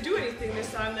 obviously I didn't do anything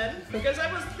this time then, because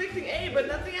I was clicking A, but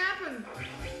nothing happened.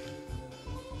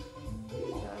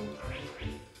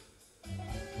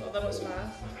 Well, that was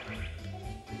fast.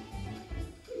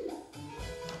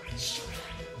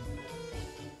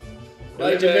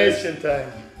 Bye, Jess. Elimination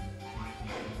time.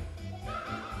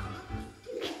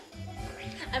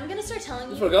 I'm gonna start telling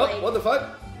you. You forgot? Like, What the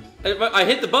fuck? I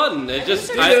hit the button. It just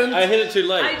didn't. I hit it too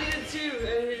late. I did it too. I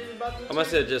hit the button. I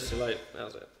must have hit it just too late. That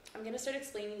was it. I'm gonna start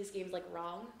explaining these games like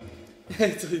wrong.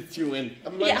 You win.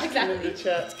 I'm Yeah, like exactly. in the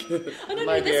chat. Oh no,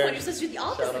 My no, this dear. one you're supposed to do the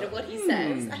opposite of what he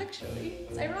says. Actually,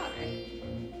 it's ironic.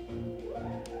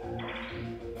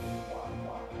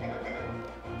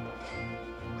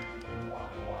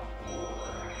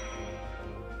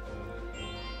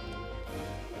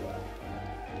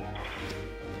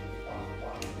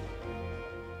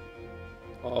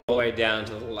 All the way down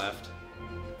to the left.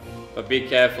 But be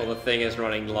careful, the thing is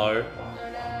running low.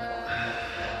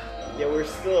 Yeah, we're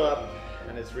still up,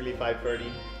 and it's really 5:30.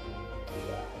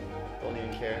 Don't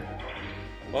even care.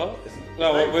 What? It's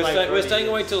No, like we're 5:30. staying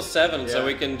awake till 7 so Yeah.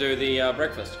 we can do the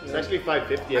breakfast. It's actually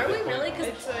 5:50 at Are we this point. really? Because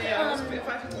It's, yeah, it's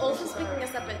 5:50. Olaf's picking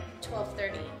us up at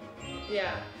 12:30.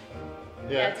 Yeah.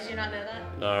 Yeah. Did you not know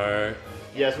that? No,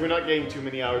 Yes, we're not getting too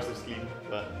many hours of sleep,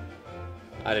 but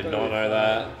I did not know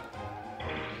that.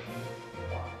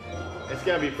 it's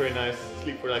gonna be pretty nice.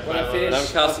 Sleep for like When I 5 finish- And I'm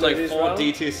hours. casting After like this 4 round?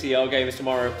 D2CL games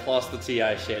tomorrow plus the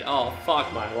TI shit. Oh,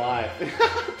 fuck my life.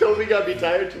 Totally gonna be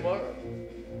tired tomorrow.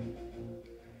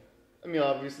 I mean,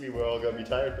 obviously we're all gonna be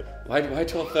tired, but Why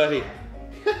 12:30?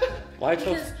 Why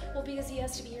 12? Because he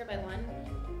has to be here by 1.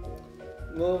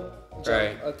 No. Jump,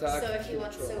 Right. attack. So if we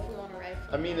want control. to arrive.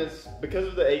 I mean it's because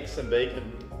of the eggs and bacon,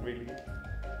 really.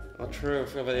 Oh, true. I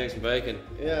forgot about the eggs and bacon.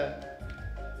 Yeah.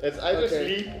 It's either Okay.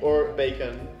 sleep or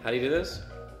bacon. How do you do this?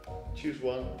 Choose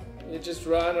one. You just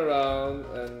run around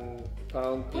and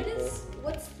pound people.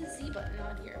 What's the Z button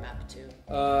on here mapped to?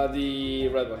 The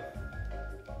red one.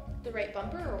 The right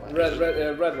bumper or what?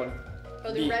 Red one. Oh,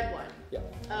 the B. red one. Yeah.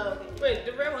 Oh, okay. Wait,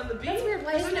 the red one, the B. That's weird.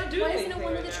 Why Does isn't not it? do Why isn't it anything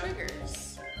one of right the now.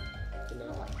 triggers? I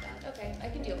don't like that. Okay, I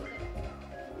can deal with it.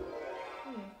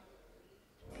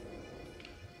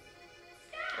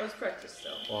 Let's practice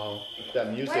still. Wow.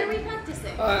 That music. Why are we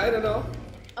practicing? I don't know.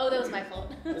 Oh, that was my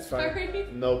fault. It's fine. Sorry.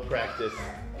 No practice.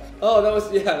 Oh, that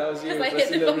was you. Because I hit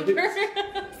pressing the the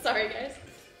bumper. Sorry, guys.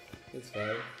 It's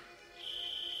fine.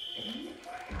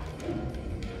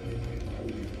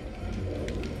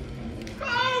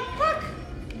 Oh, fuck!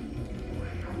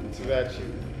 Too bad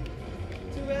you.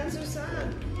 Too bad, so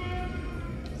sad.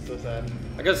 So sad.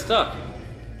 I got stuck.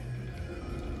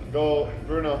 Go,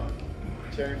 Bruno.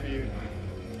 Cheering for you.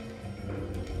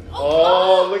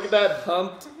 Oh, look at that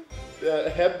Pumped.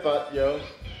 headbutt, yo.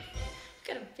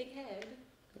 Got a big head.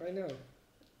 I know.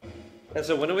 And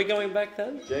so when are we going back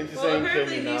then? James is Well, saying kill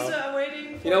apparently me he's now.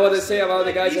 waiting for You know what they us. say about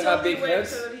the guys He's that have only big waiting heads?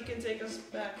 so that he can take us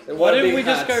back. Why didn't big we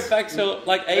just hats. go back to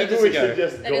like Maybe ages we ago? should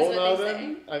just That go is now what they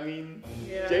then. I mean,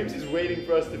 Yeah. James is waiting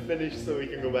for us to finish so we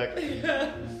can go back.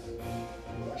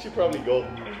 We should probably go.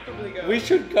 We should probably go. We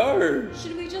should go.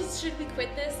 Should we quit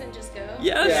this and just go?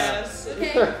 Yes. Yes.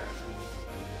 Okay.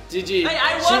 GG.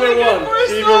 I She won again won. for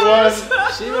She stars.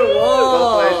 won. She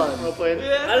Well played. won. Well played.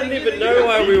 Yeah, I didn't thank even you, know thank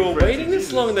why you. we were Francis, waiting this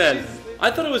Jesus. long then. I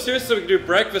thought it was serious so we could do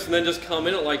breakfast and then just come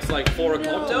in at like 4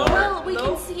 o'clock No. tomorrow. Well, we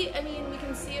No. can see. I mean, we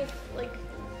can see if like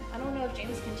I don't know if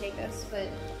James can take us, but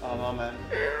Oh no, man.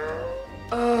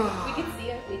 we can see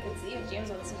if James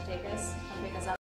wants to take us. Come pick us up.